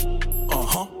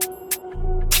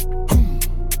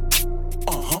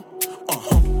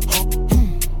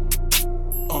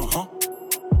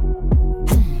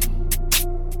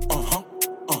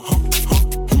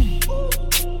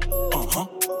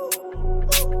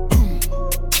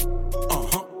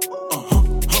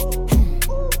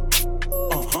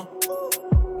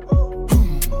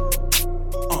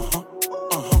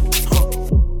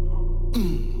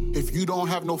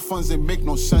 Have no funds, it make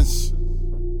no sense.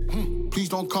 Please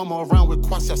don't come around with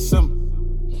Kwasi Sim.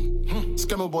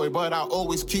 Scammer boy, but I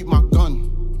always keep my gun.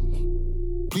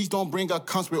 Please don't bring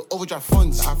accounts with overdraft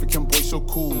funds. The African boy so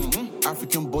cool,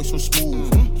 African boy so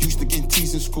smooth. Used to get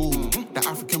teased in school. The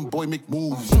African boy make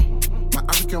moves. My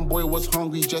African boy was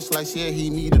hungry, just like yeah, he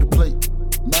needed a plate.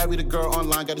 Married a girl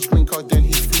online, got a green card, then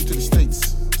he flew to the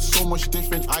States. So much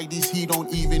different IDs, he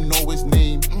don't even know his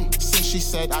name. Since she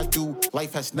said I do,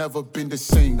 life has never been the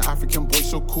same. The African boy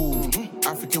so cool,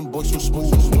 African boy so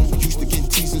smooth. Used to get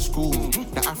teased in school.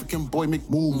 The African boy make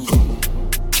moves.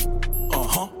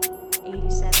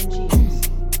 87 G's.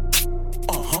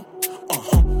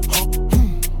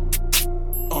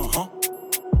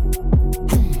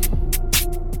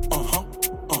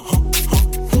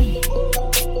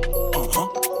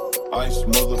 Ice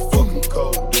motherfucking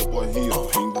cold, that boy he a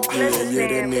finger. Yeah,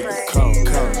 that nigga cold.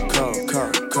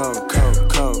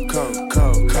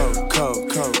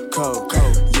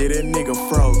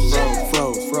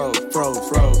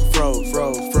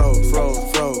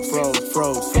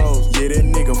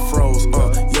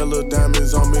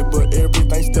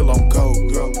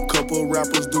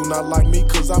 me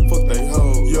cause I fuck they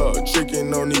hoe. Yeah,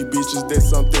 tricking on these bitches, that's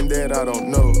something that I don't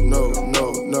know. No,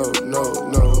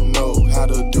 how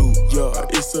to do. Yeah,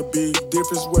 it's a big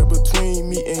difference way between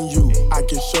me and you. I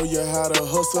can show you how to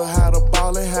hustle, how to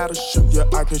ball, and how to shoot. Yeah,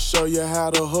 I can show you how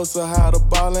to hustle, how to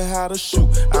ball, and how to shoot.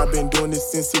 I've been doing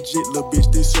this since a jit, little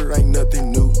bitch. This shit ain't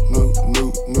nothing new.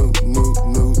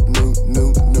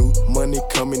 Money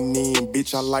coming in,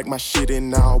 bitch. I like my shit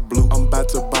in all blue. I'm about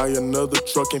to buy another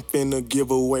truck and finna give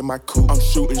away my coupe. I'm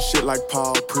shooting shit like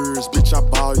Paul Pierce, bitch. I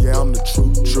ball, yeah, I'm the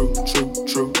truth.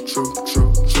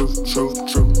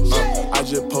 I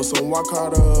just post some walk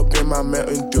hard up in my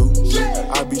Mountain Dew.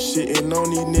 I be shitting on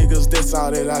these niggas, that's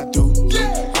all that I do.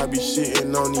 I be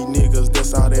shitting on these niggas,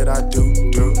 that's all that I do.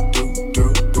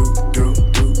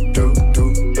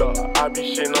 I be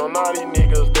shitting on all these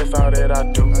niggas, that's all that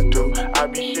I do. I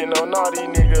be shitting on all these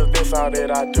niggas, that's all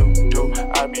that I do.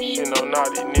 I be shitting on all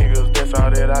these niggas, that's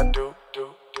all that I do.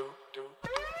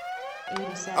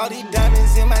 All these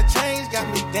diamonds in my chains got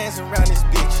me dancing around this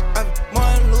bitch. I'm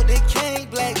Martin Luther King,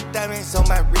 black diamonds on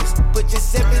my wrist. Put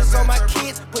Giuseppe's on my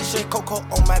kids, put Shea Coco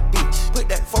on my bitch. Put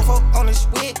that fofo on the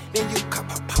squid, then you pop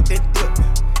that dip.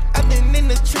 I've been in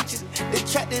the trenches, they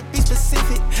tried to be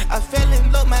specific. I fell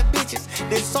in love my bitches,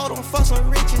 they sold them for some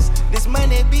riches. This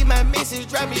money be my message,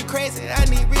 drive me crazy, I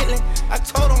need reeling. I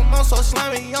told them I'm so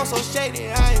slimy, I'm so shady,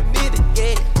 I admit it,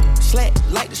 yeah. Slack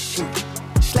like the shoot,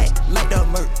 slack like the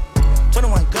murder.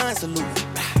 21 guns salute,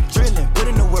 drilling, put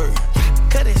in the word.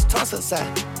 Cut his toss aside,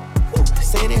 woo,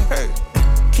 said it hurt.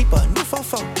 Keep a new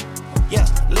fofo, yeah,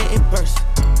 let it burst.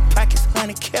 Pockets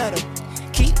 100 kettle,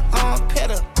 keep on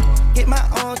pedal. Get my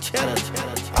own cheddar,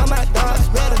 all my dogs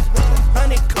better.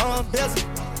 Honeycomb bezel,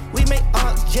 we make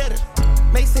arms jetter.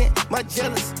 Mason, my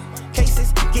jealous,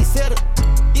 cases get settled.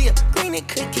 Yeah, green and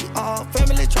cookie, all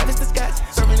family try to disguise.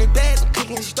 Serving the bags, I'm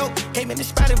cooking the stove. Came in the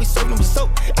spot and we serving them with soap.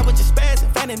 I was just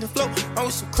spazzing, finding the flow. I'm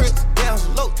with some crips, down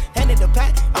some low. Handed the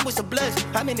pot, I'm with some bloods.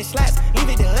 I'm in the slides, leave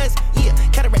it to us. Yeah,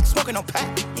 cataract smoking on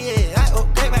pot. Yeah, I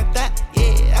upgrade my thought.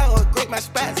 Yeah, I upgrade my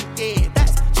spots. Yeah,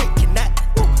 that's chicken that.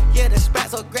 Woo, yeah, the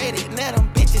spots upgraded. Now them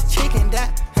bitches chicken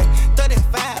that.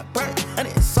 35 burnt,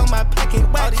 100 on my pocket.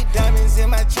 All these diamonds in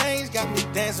my chains got me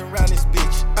dancing around this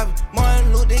bitch. I'm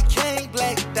Martin Luther King,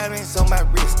 black diamonds on my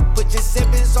wrist. Put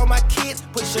Giuseppe's on my kids,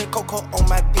 put Shea Coco on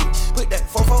my bitch. Put that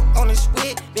fofo on the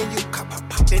squid, then you pop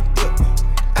that dip.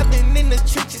 I've been in the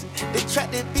trenches, they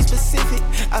tried to be specific.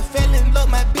 I fell in love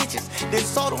my bitches, they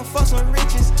sold them for some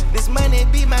riches. This money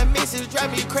be my message,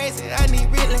 drive me crazy, I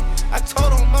need reeling. I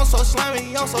told them I'm so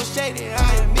slimy, I'm so shady,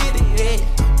 I admit it,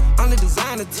 yeah. On the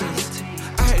designer tees,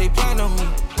 I heard they plan on me.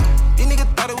 These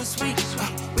niggas thought it was sweet,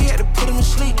 we had to put them to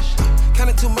sleep.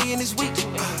 Counted 2 million this week,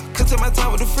 cut to my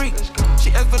time with a freak.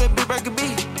 She asked for that big bag of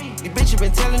beef, these bitches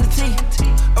been telling the tea.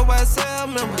 Oh,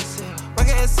 YSL members, rock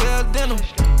SL denim.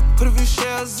 Put a few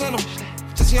shells in them,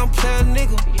 just young player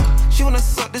nigga. She wanna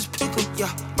suck this pickle, yeah.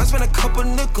 Might spend a couple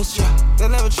nickels, yeah. They'll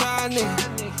never try a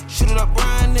nigga. Shoot it up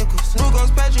Brian Nichols. New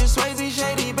goes Patrick Swayze,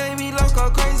 shady, baby,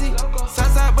 loco crazy.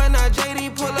 Southside but not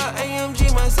JD, pull up AMG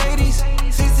Mercedes.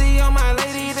 CC on my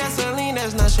lady, that's a lean,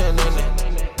 that's not Chanel.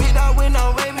 Beat out with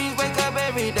no babies, wake up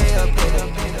every day up.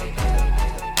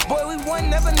 Boy, we won,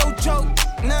 never no joke.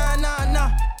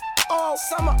 Nah. All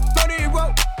summer, 30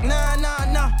 rope.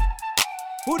 Nah.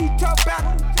 Who do you talk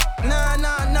about?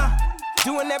 Nah.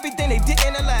 Doing everything they did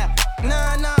in the lab.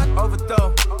 Nah.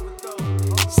 Overthrow.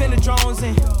 Send the drones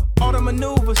in. All the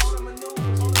maneuvers.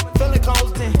 Fill it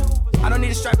cold in. I don't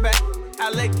need a strap back. I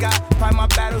let God fight my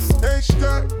battles.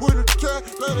 H-Stack with a cat,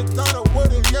 let it down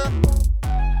with it, yeah.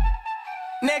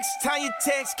 Next time you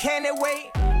text, can it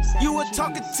wait? You were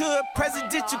talking to a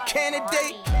presidential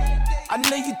candidate. I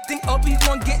know you think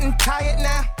Obi-Wan getting tired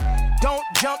now. Don't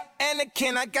jump,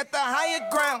 Anakin, I got the higher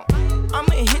ground.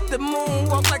 I'ma hit the moon,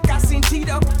 walk like I seen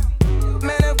Tito.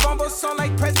 Man, a bumble song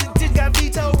like President got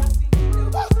veto.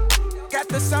 Got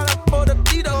the sign up for the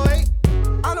veto, eh?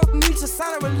 I don't need to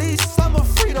sign a release, I'm a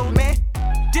freedom, man.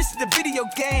 This is the video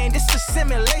game, this is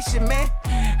simulation, man.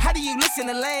 How do you listen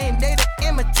to lame? They the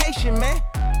imitation, man.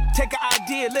 Take an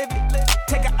idea, live it.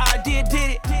 Take an idea,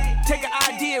 did it. Take an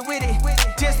idea with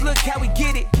it. Just look how we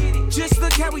get it. Just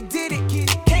look how we did it.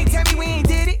 Can't tell me we ain't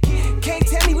did it. Can't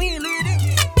tell me we ain't lived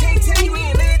it. Can't tell me we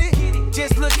ain't lived it.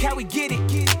 Just look how we get it.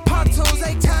 Pontoons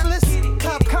ain't timeless.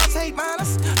 Cop cops ain't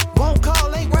minus. Won't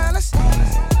call ain't wireless.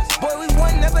 Boy, we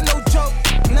won, never no joke.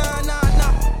 Nah.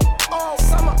 All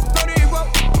summer, 30 rope.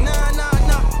 Nah.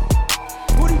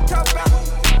 Who do you talk about?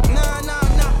 Nah.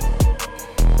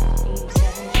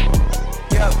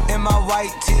 Yep, in my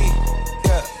white tee.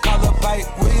 Yeah, call up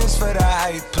Ike Williams for the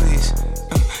hype, please.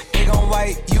 They gon'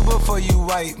 wipe you before you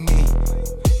wipe me.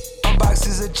 Unbox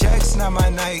boxes of checks, not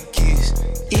my Nikes.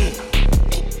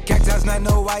 Cactus, not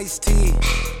no iced tea.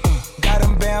 Got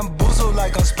them bamboozled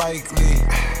like I'm Spike Lee.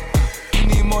 You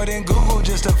need more than Google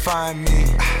just to find me.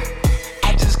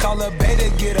 I just call a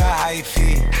beta, get a high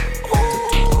fee.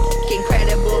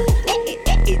 Incredible,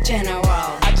 general.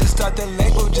 I just start the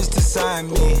label just to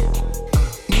sign me.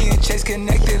 Me and Chase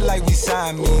connected like we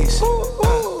Siamese.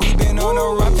 We been on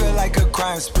a run, feel like a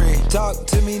crime spree. Talk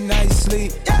to me nicely.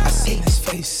 I seen his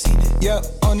face, seen it. Yeah,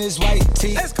 on his white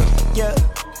tee. Let's go. Yeah,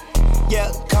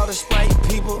 call the Sprite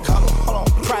people. Call him, hold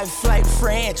on. Private flight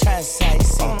franchise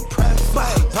sites. On a private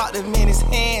flight. Popped him in his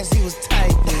hands, he was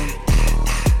tight then.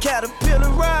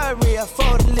 Caterpillar Rari, I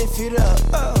fought to lift it up.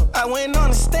 I went on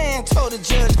the stand, told the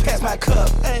judge, pass my cup.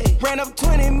 Ay. Ran up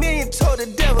 20 million, told the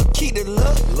devil, keep the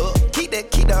look. Keep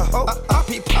the hope.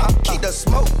 RP pop, keep the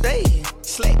smoke. They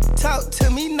slick, talk to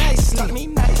me nicely.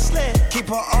 Keep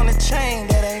her on the chain,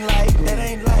 that ain't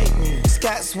like me.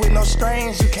 Scots with no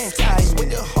strings, you can't tie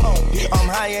me. I'm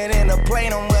higher than a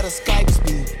plane, on where the Skypes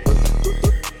be.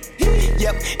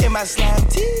 Yep, in my slime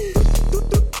tee.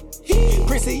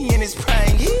 Prissy in his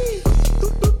prime,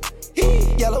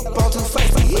 yellow bone too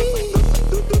fast for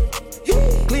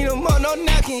clean them up, no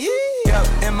knocking,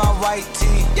 Yep, in my white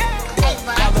tee.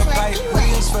 Color white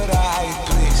wings for the hype,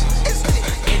 please.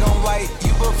 They gon' white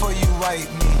you before you white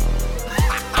me.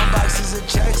 My boxes of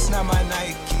checks, not my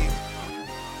Nike.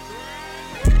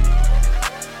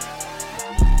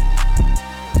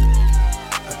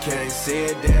 I can't see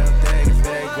a damn thing if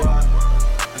they guap.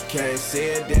 I can't see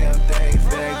a damn thing if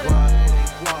they guap.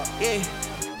 Yeah,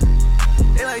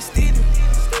 they like Stevie,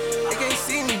 they can't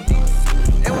see me,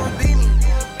 they won't beat me,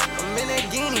 I'm in that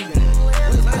guinea,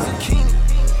 look like zucchini,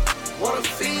 wanna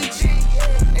feed you,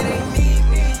 it ain't need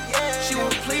me, she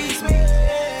won't please me,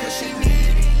 cause she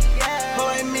need me, her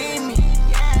like me,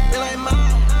 they like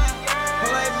mine, her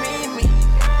like me,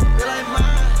 they like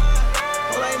mine,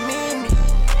 her like me,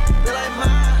 they like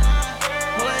mine,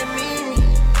 her like me,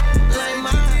 they like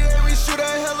mine, we shoot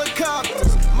at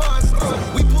helicopters, monsters,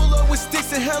 we with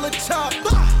sticks and hella chop.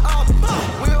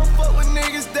 We don't fuck with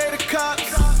niggas, they the cops.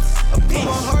 I put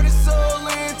my heart and soul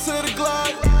into the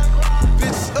Glock.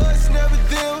 Bitch, us, never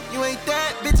them. You ain't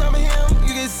that, bitch, I'm a him.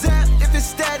 You get zapped if it's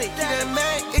static. You that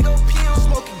Mac, it go fume.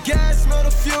 Smoking gas, smell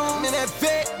the fume. In that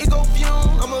vet, it go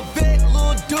fume. I'm a vet,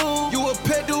 little dude. You a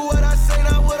pet, do what I say,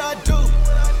 not what I do.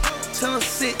 Tell him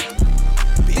sit.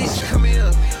 Bitch, come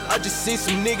here. I just seen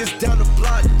some niggas down the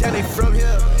block, that ain't from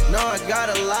here. No, I got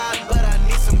a lot, but I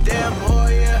need some damn more,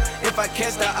 yeah. If I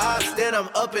catch the ops, then I'm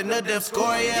up in the damn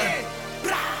score, yeah.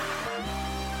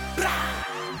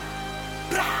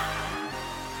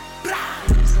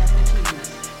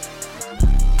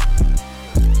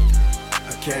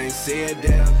 I can't see a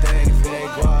damn thing if they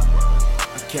guap.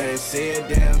 I can't see a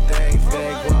damn thing if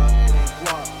they guap.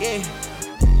 Yeah,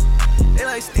 they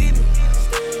like Stevie,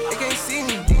 they can't see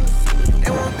me, they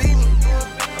won't beat me.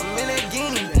 I'm in that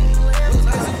guinea, look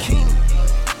like zucchini,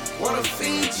 wanna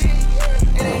feed you,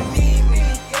 it ain't need me,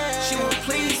 she won't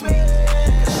please me,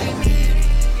 cause she need me,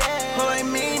 her like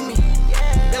me,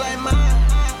 they like mine,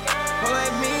 her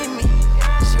like me,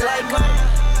 she like mine,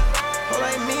 her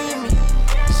like me,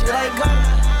 she like mine,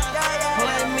 her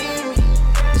like me,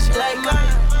 she like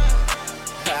mine,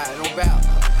 no doubt,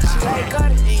 she like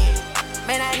Cardi,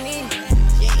 man I need it,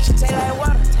 she taste like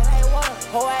water,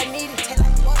 oh I need it.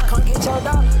 Come get your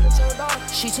daughter.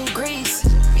 She too greasy.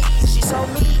 She so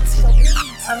meat.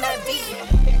 I'm not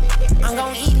vegan. I'm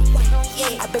gon' eat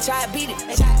it. I bet you I beat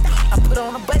it. I put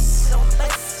on a bus.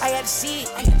 I had to see it.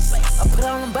 I put it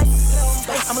on a bus.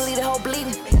 I'ma leave the whole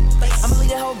bleeding. I'ma leave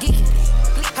the whole geeking.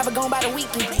 Have it gone by the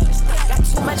weekend. Got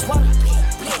too much water.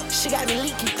 She got me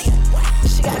leaking.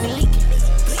 She got me leaking.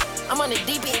 I'm on the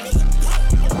deep end.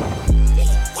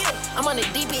 I'm on the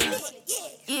deep end.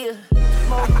 Yeah.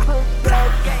 Move good,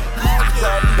 that's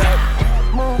off that.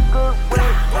 Move good,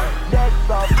 that's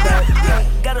off that.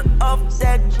 Got it off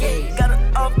that, got it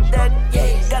off that,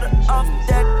 got it off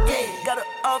that, got it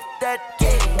off that,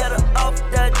 got it off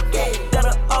that, got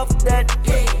it off that,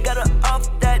 got it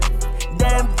off that.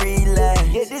 Damn relax.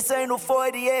 Yeah, this ain't no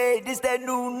 48, this that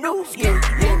new news. Yeah,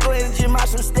 go ahead and jam out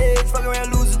some stage, fuck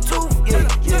around, lose a tooth.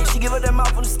 Yeah, she give her that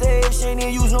mouth on the stage, she ain't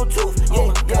even use no tooth.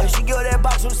 Yeah, she give her that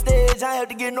box on stage, I ain't have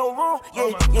to get no room.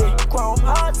 Yeah, chrome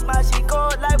hearts, my shit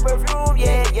cold like perfume.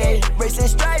 Yeah, bracelet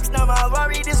stripes, now my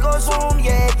Rari, this go zoom.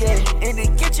 Yeah, in the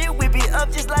kitchen, whip it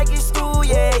up just like it's stew.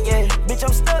 Yeah, bitch,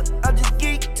 I'm stuck, I just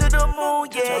geek to the moon.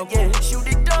 Yeah, shoot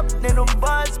it up, then them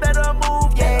bars better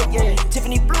move. Yeah,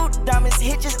 Tiffany blue diamonds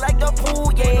hit just like the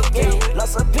pool. Yeah,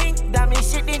 lost a pink diamond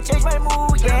shit, didn't change my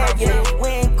mood. Yeah,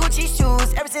 wearing Gucci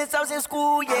shoes ever since I was in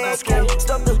school. Yeah,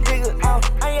 stuff the nigga out.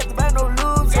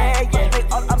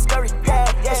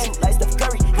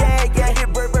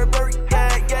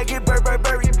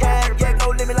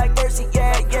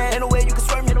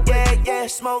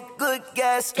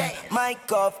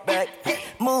 off back.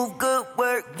 Move good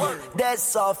work, that's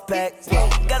soft pack.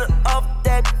 Got it off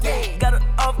that, got it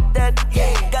off that,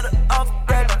 got it off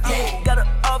that, got it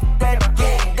off that,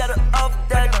 got it off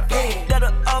that, got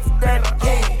it off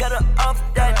that, got it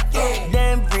off that,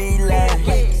 then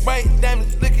relax. White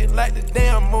diamonds looking like the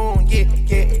damn moon, yeah.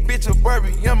 Bitch a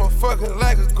Barbie, I'm a fucker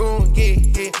like a goon,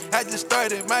 yeah. I just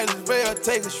started, might as well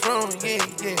take a strong, yeah.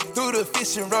 Threw the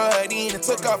fishing rod in and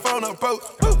took off on a boat.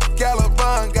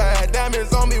 Caliban got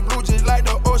diamonds on me, blue just like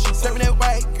the ocean. Serving that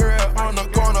white girl on the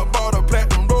corner, bought a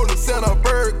platinum roller, sent a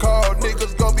bird call.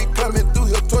 Niggas gon' be coming through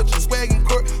here, torching, swagging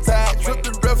court side. Trip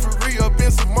the referee up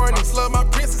in some mornings. Love my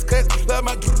princess class, love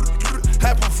my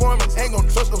high performance. Ain't gon'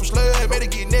 trust no slug, better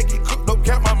get naked, cook, don't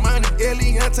count my money.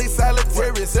 Eliante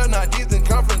solitary, sell not these and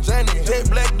come from Johnny. Jet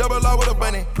black, double R with a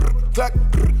bunny. Clock,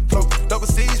 cloak, double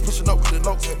C's, pushing up with the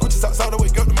low. Gucci socks all the way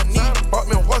up to my knee. Bought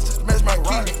me a horse just to match my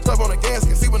key. Stop on the gas,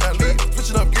 can see when I leave.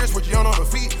 Switching up gears, put you on the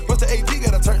feet. What's the AP,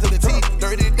 gotta turn to the T.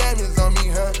 30 diamonds on me,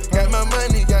 huh? Got my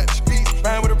money, got the streets.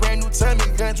 Ride with a brand new tummy,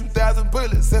 gun 2,000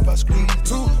 bullets if I squeeze.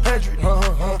 200,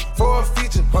 for a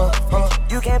feature,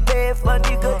 You can't pay it for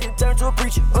nigga, then turn to a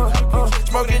preacher,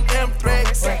 Smoking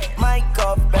anthrax, mic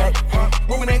off back.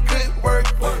 Woman ain't good work,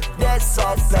 that's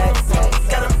soft back.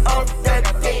 Got it off that,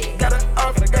 got it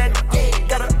off that,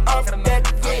 got it off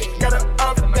that, got it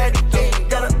off that,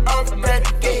 got it off that,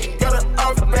 got it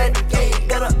off that,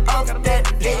 got it off that,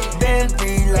 then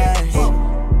relax.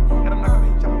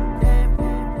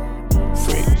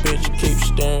 Freak bitch keep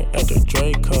staring at the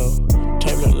Draco.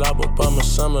 Table lob up on my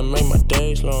summer, make my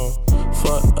days long.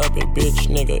 Fuck up a bitch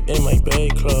nigga in my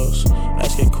bed clothes.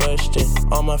 Ask a question,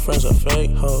 all my friends are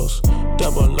fake hoes.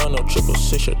 Double O, no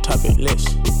 666, your topic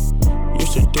list.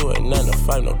 Used to do it 9 to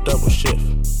 5, no double shift.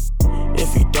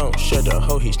 If he don't share the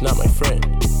hoe, he's not my friend.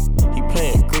 He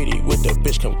playing greedy with the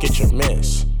bitch, come get your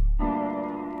mess.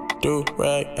 Do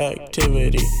rag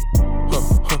activity,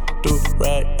 do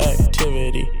rag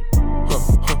activity,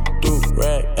 do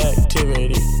rag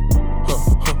activity,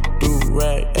 do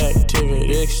rag activity.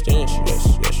 Big stench, yes,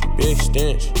 you big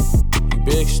stench. You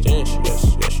big stench, yes,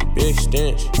 you big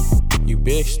stench. You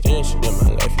big stench in my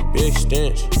life, you big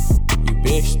stench. You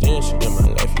big stench in my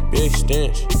life, you big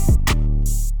stench.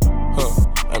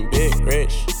 I'm big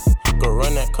rich. Go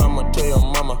run that comma to your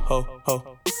mama, ho,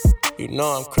 ho. You know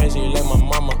I'm crazy like my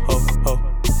mama, ho, ho.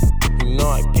 You know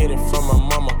I get it from my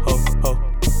mama, ho,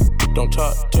 ho. Don't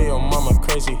talk to your mama,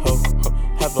 crazy, ho, ho.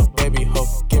 Have a baby, ho.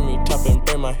 Give me top and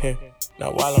braid my hair.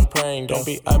 Now while I'm praying, don't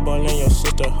be eyeballing your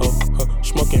sister, ho, huh.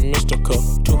 Smoking mystical,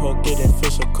 two ho getting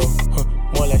physical, huh.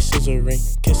 More like scissoring.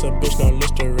 Kiss a bitch, no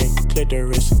Listerine.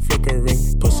 Clitoris,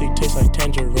 flickering. Pussy tastes like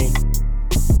tangerine.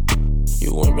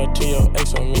 You went back to your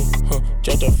ex on me,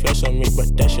 judge the flesh on me,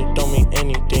 but that shit don't mean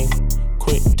anything.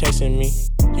 Quit texting me.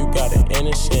 You got an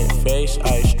innocent face,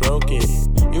 I stroke it.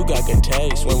 You got good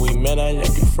taste. When we met, I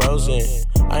left you frozen.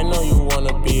 I know you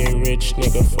wanna be a rich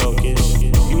nigga, focus.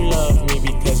 You love me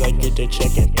because I get the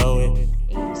check and throw it.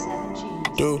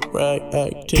 Do rag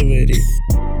activity,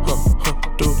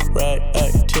 do rag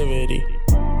activity,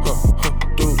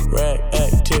 do rag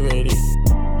activity,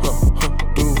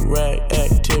 do rag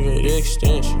activity. Big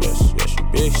stench, yes, you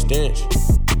big stench.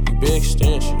 You big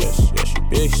stench, yes, you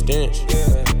big stench.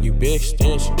 You big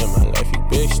stench in my life, you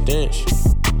big stench.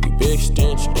 You big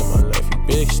stench in my life, you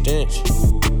big stench.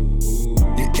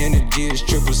 Your energy is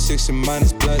 666 and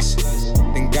minus plus.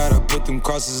 Then gotta put them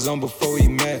crosses on before we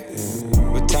met.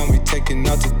 What time we taking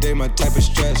out today, my type of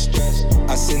stress.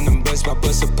 I send them blessed, my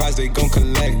bus surprise, they gon'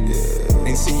 collect.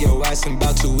 Ain't seen your ass in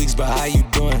about 2 weeks, but how you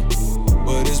doing?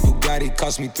 Well, this Bugatti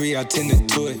cost me 3, I tended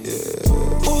to it.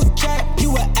 Full trap,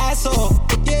 you an asshole.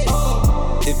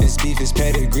 If it's beef, it's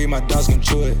pedigree, my dog's gon'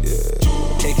 chew it.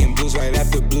 Taking blues right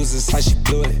after blues, that's how she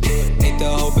blew it. Ain't the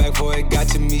whole back before it got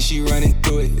to me, she running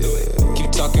through it.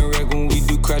 Keep talking reg when we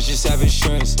do crash, just have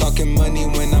insurance. Talking money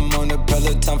when I'm on the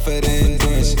Peloton for the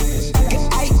endurance. I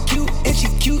got IQ and she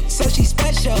cute, so she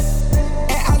special.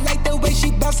 And I like the way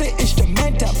she bounce it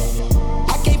instrumental.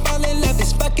 I can't fall in love,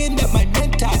 it's fucking up my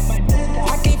mental.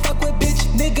 I can't fuck with bitch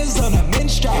niggas on a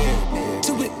menstrual.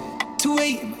 2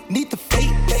 a.m. need the fate.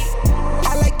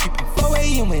 I like creeping 4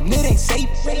 a.m. when it ain't safe.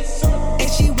 And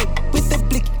she with the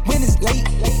blicky when it's late.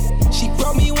 She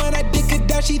throw me when I dick her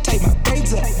down, she take my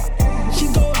braids up. She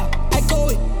go out, I go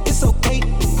in, it's okay.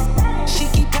 She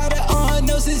keep powder on her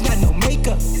nose, it's not no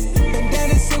makeup.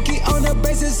 Bandana silky on her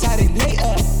braces, how they lay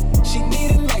up. She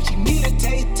need it like she need a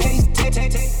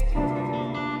taste.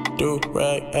 Do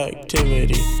rag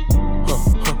activity,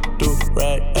 do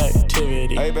rag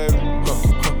activity. Hey baby,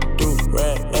 do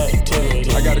rag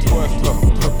activity. I got a question.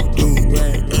 Do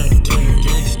rag activity.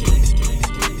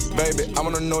 Baby, I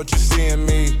wanna know what you see in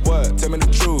me. What? Tell me the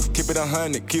truth, keep it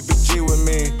 100, keep it G with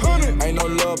me. 100. Ain't no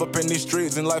love up in these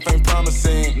streets and life ain't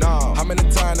promising. No. How many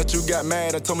times that you got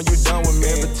mad and told me you done with me?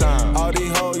 Every time. All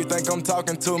these hoes you think I'm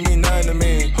talking to me, nothing to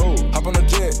me. Who? Hop on a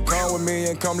jet, come with me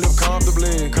and come live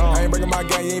comfortably. I ain't bringing my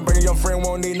gang, you ain't bringing your friend,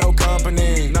 won't need no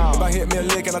company. No. If I hit me a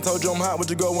lick and I told you I'm hot, would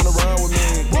you go wanna run with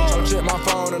me? So check my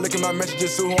phone and look at my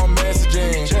messages, see who I'm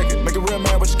messaging. Check it, make it real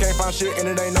mad, but you can't find shit and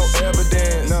it ain't no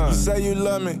evidence. Nah. You say you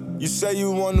love me, you say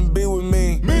you wanna be with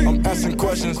me. I'm asking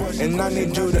questions and I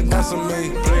need you to answer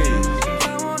me, please.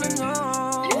 I wanna know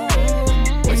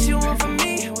what you want from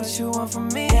me, what you want from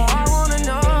me. I wanna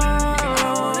know.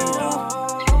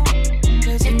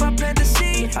 Cause if I plant the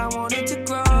seed, I want it to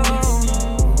grow.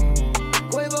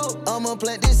 Quavo, I'ma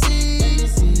plant this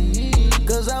seed,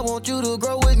 cause I want you to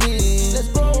grow with me. Let's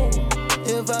go.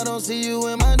 If I don't see you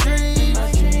in my dreams,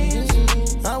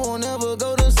 I won't ever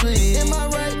go to sleep. In my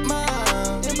right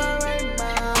mind,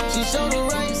 she showed the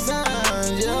right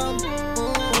signs, yeah.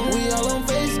 We all on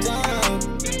FaceTime.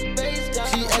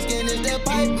 She asking is that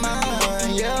pipe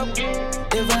mine, yeah.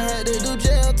 If I had to do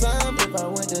jail time, if I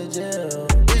went to jail,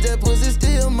 is that pussy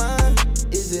still mine?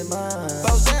 Is it mine?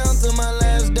 Bounce down to my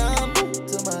last dime,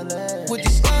 to my last. Would you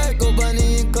slide, go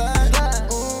Bunny and Clyde?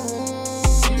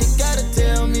 You gotta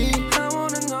tell me. I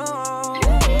wanna know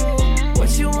what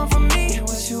you want from me,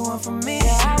 what you want from me.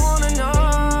 I wanna know.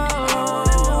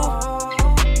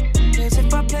 Cause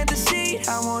if I plant the seed,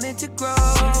 I want it to grow.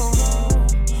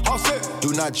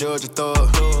 Do not judge a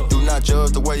thug. Do not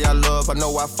judge the way I love. I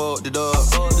know I fucked it up.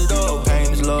 No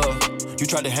pain is love. You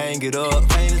tried to hang it up.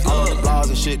 All the blogs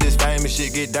and shit, this famous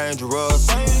shit get dangerous.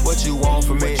 What you want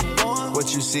from me?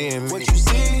 What you see in me?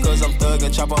 Cause I'm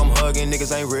thuggin', chopper, I'm hugging.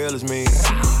 Niggas ain't real as me.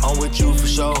 I'm with you for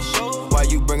sure. Why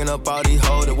you bringing up all these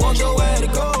hoes that want your way to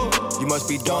go? You must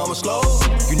be dumb or slow.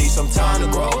 You need some time to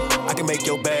grow. I can make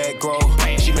your bag grow.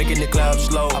 She making the clap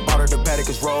slow. I bought her the paddock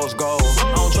cause rose gold.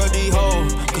 I don't trust these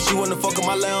hoes, cause she wanna fuck with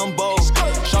my Lambo.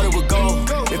 Shawty would go.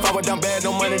 If I were down bad,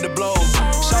 no money to blow.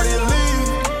 Shawty a leave.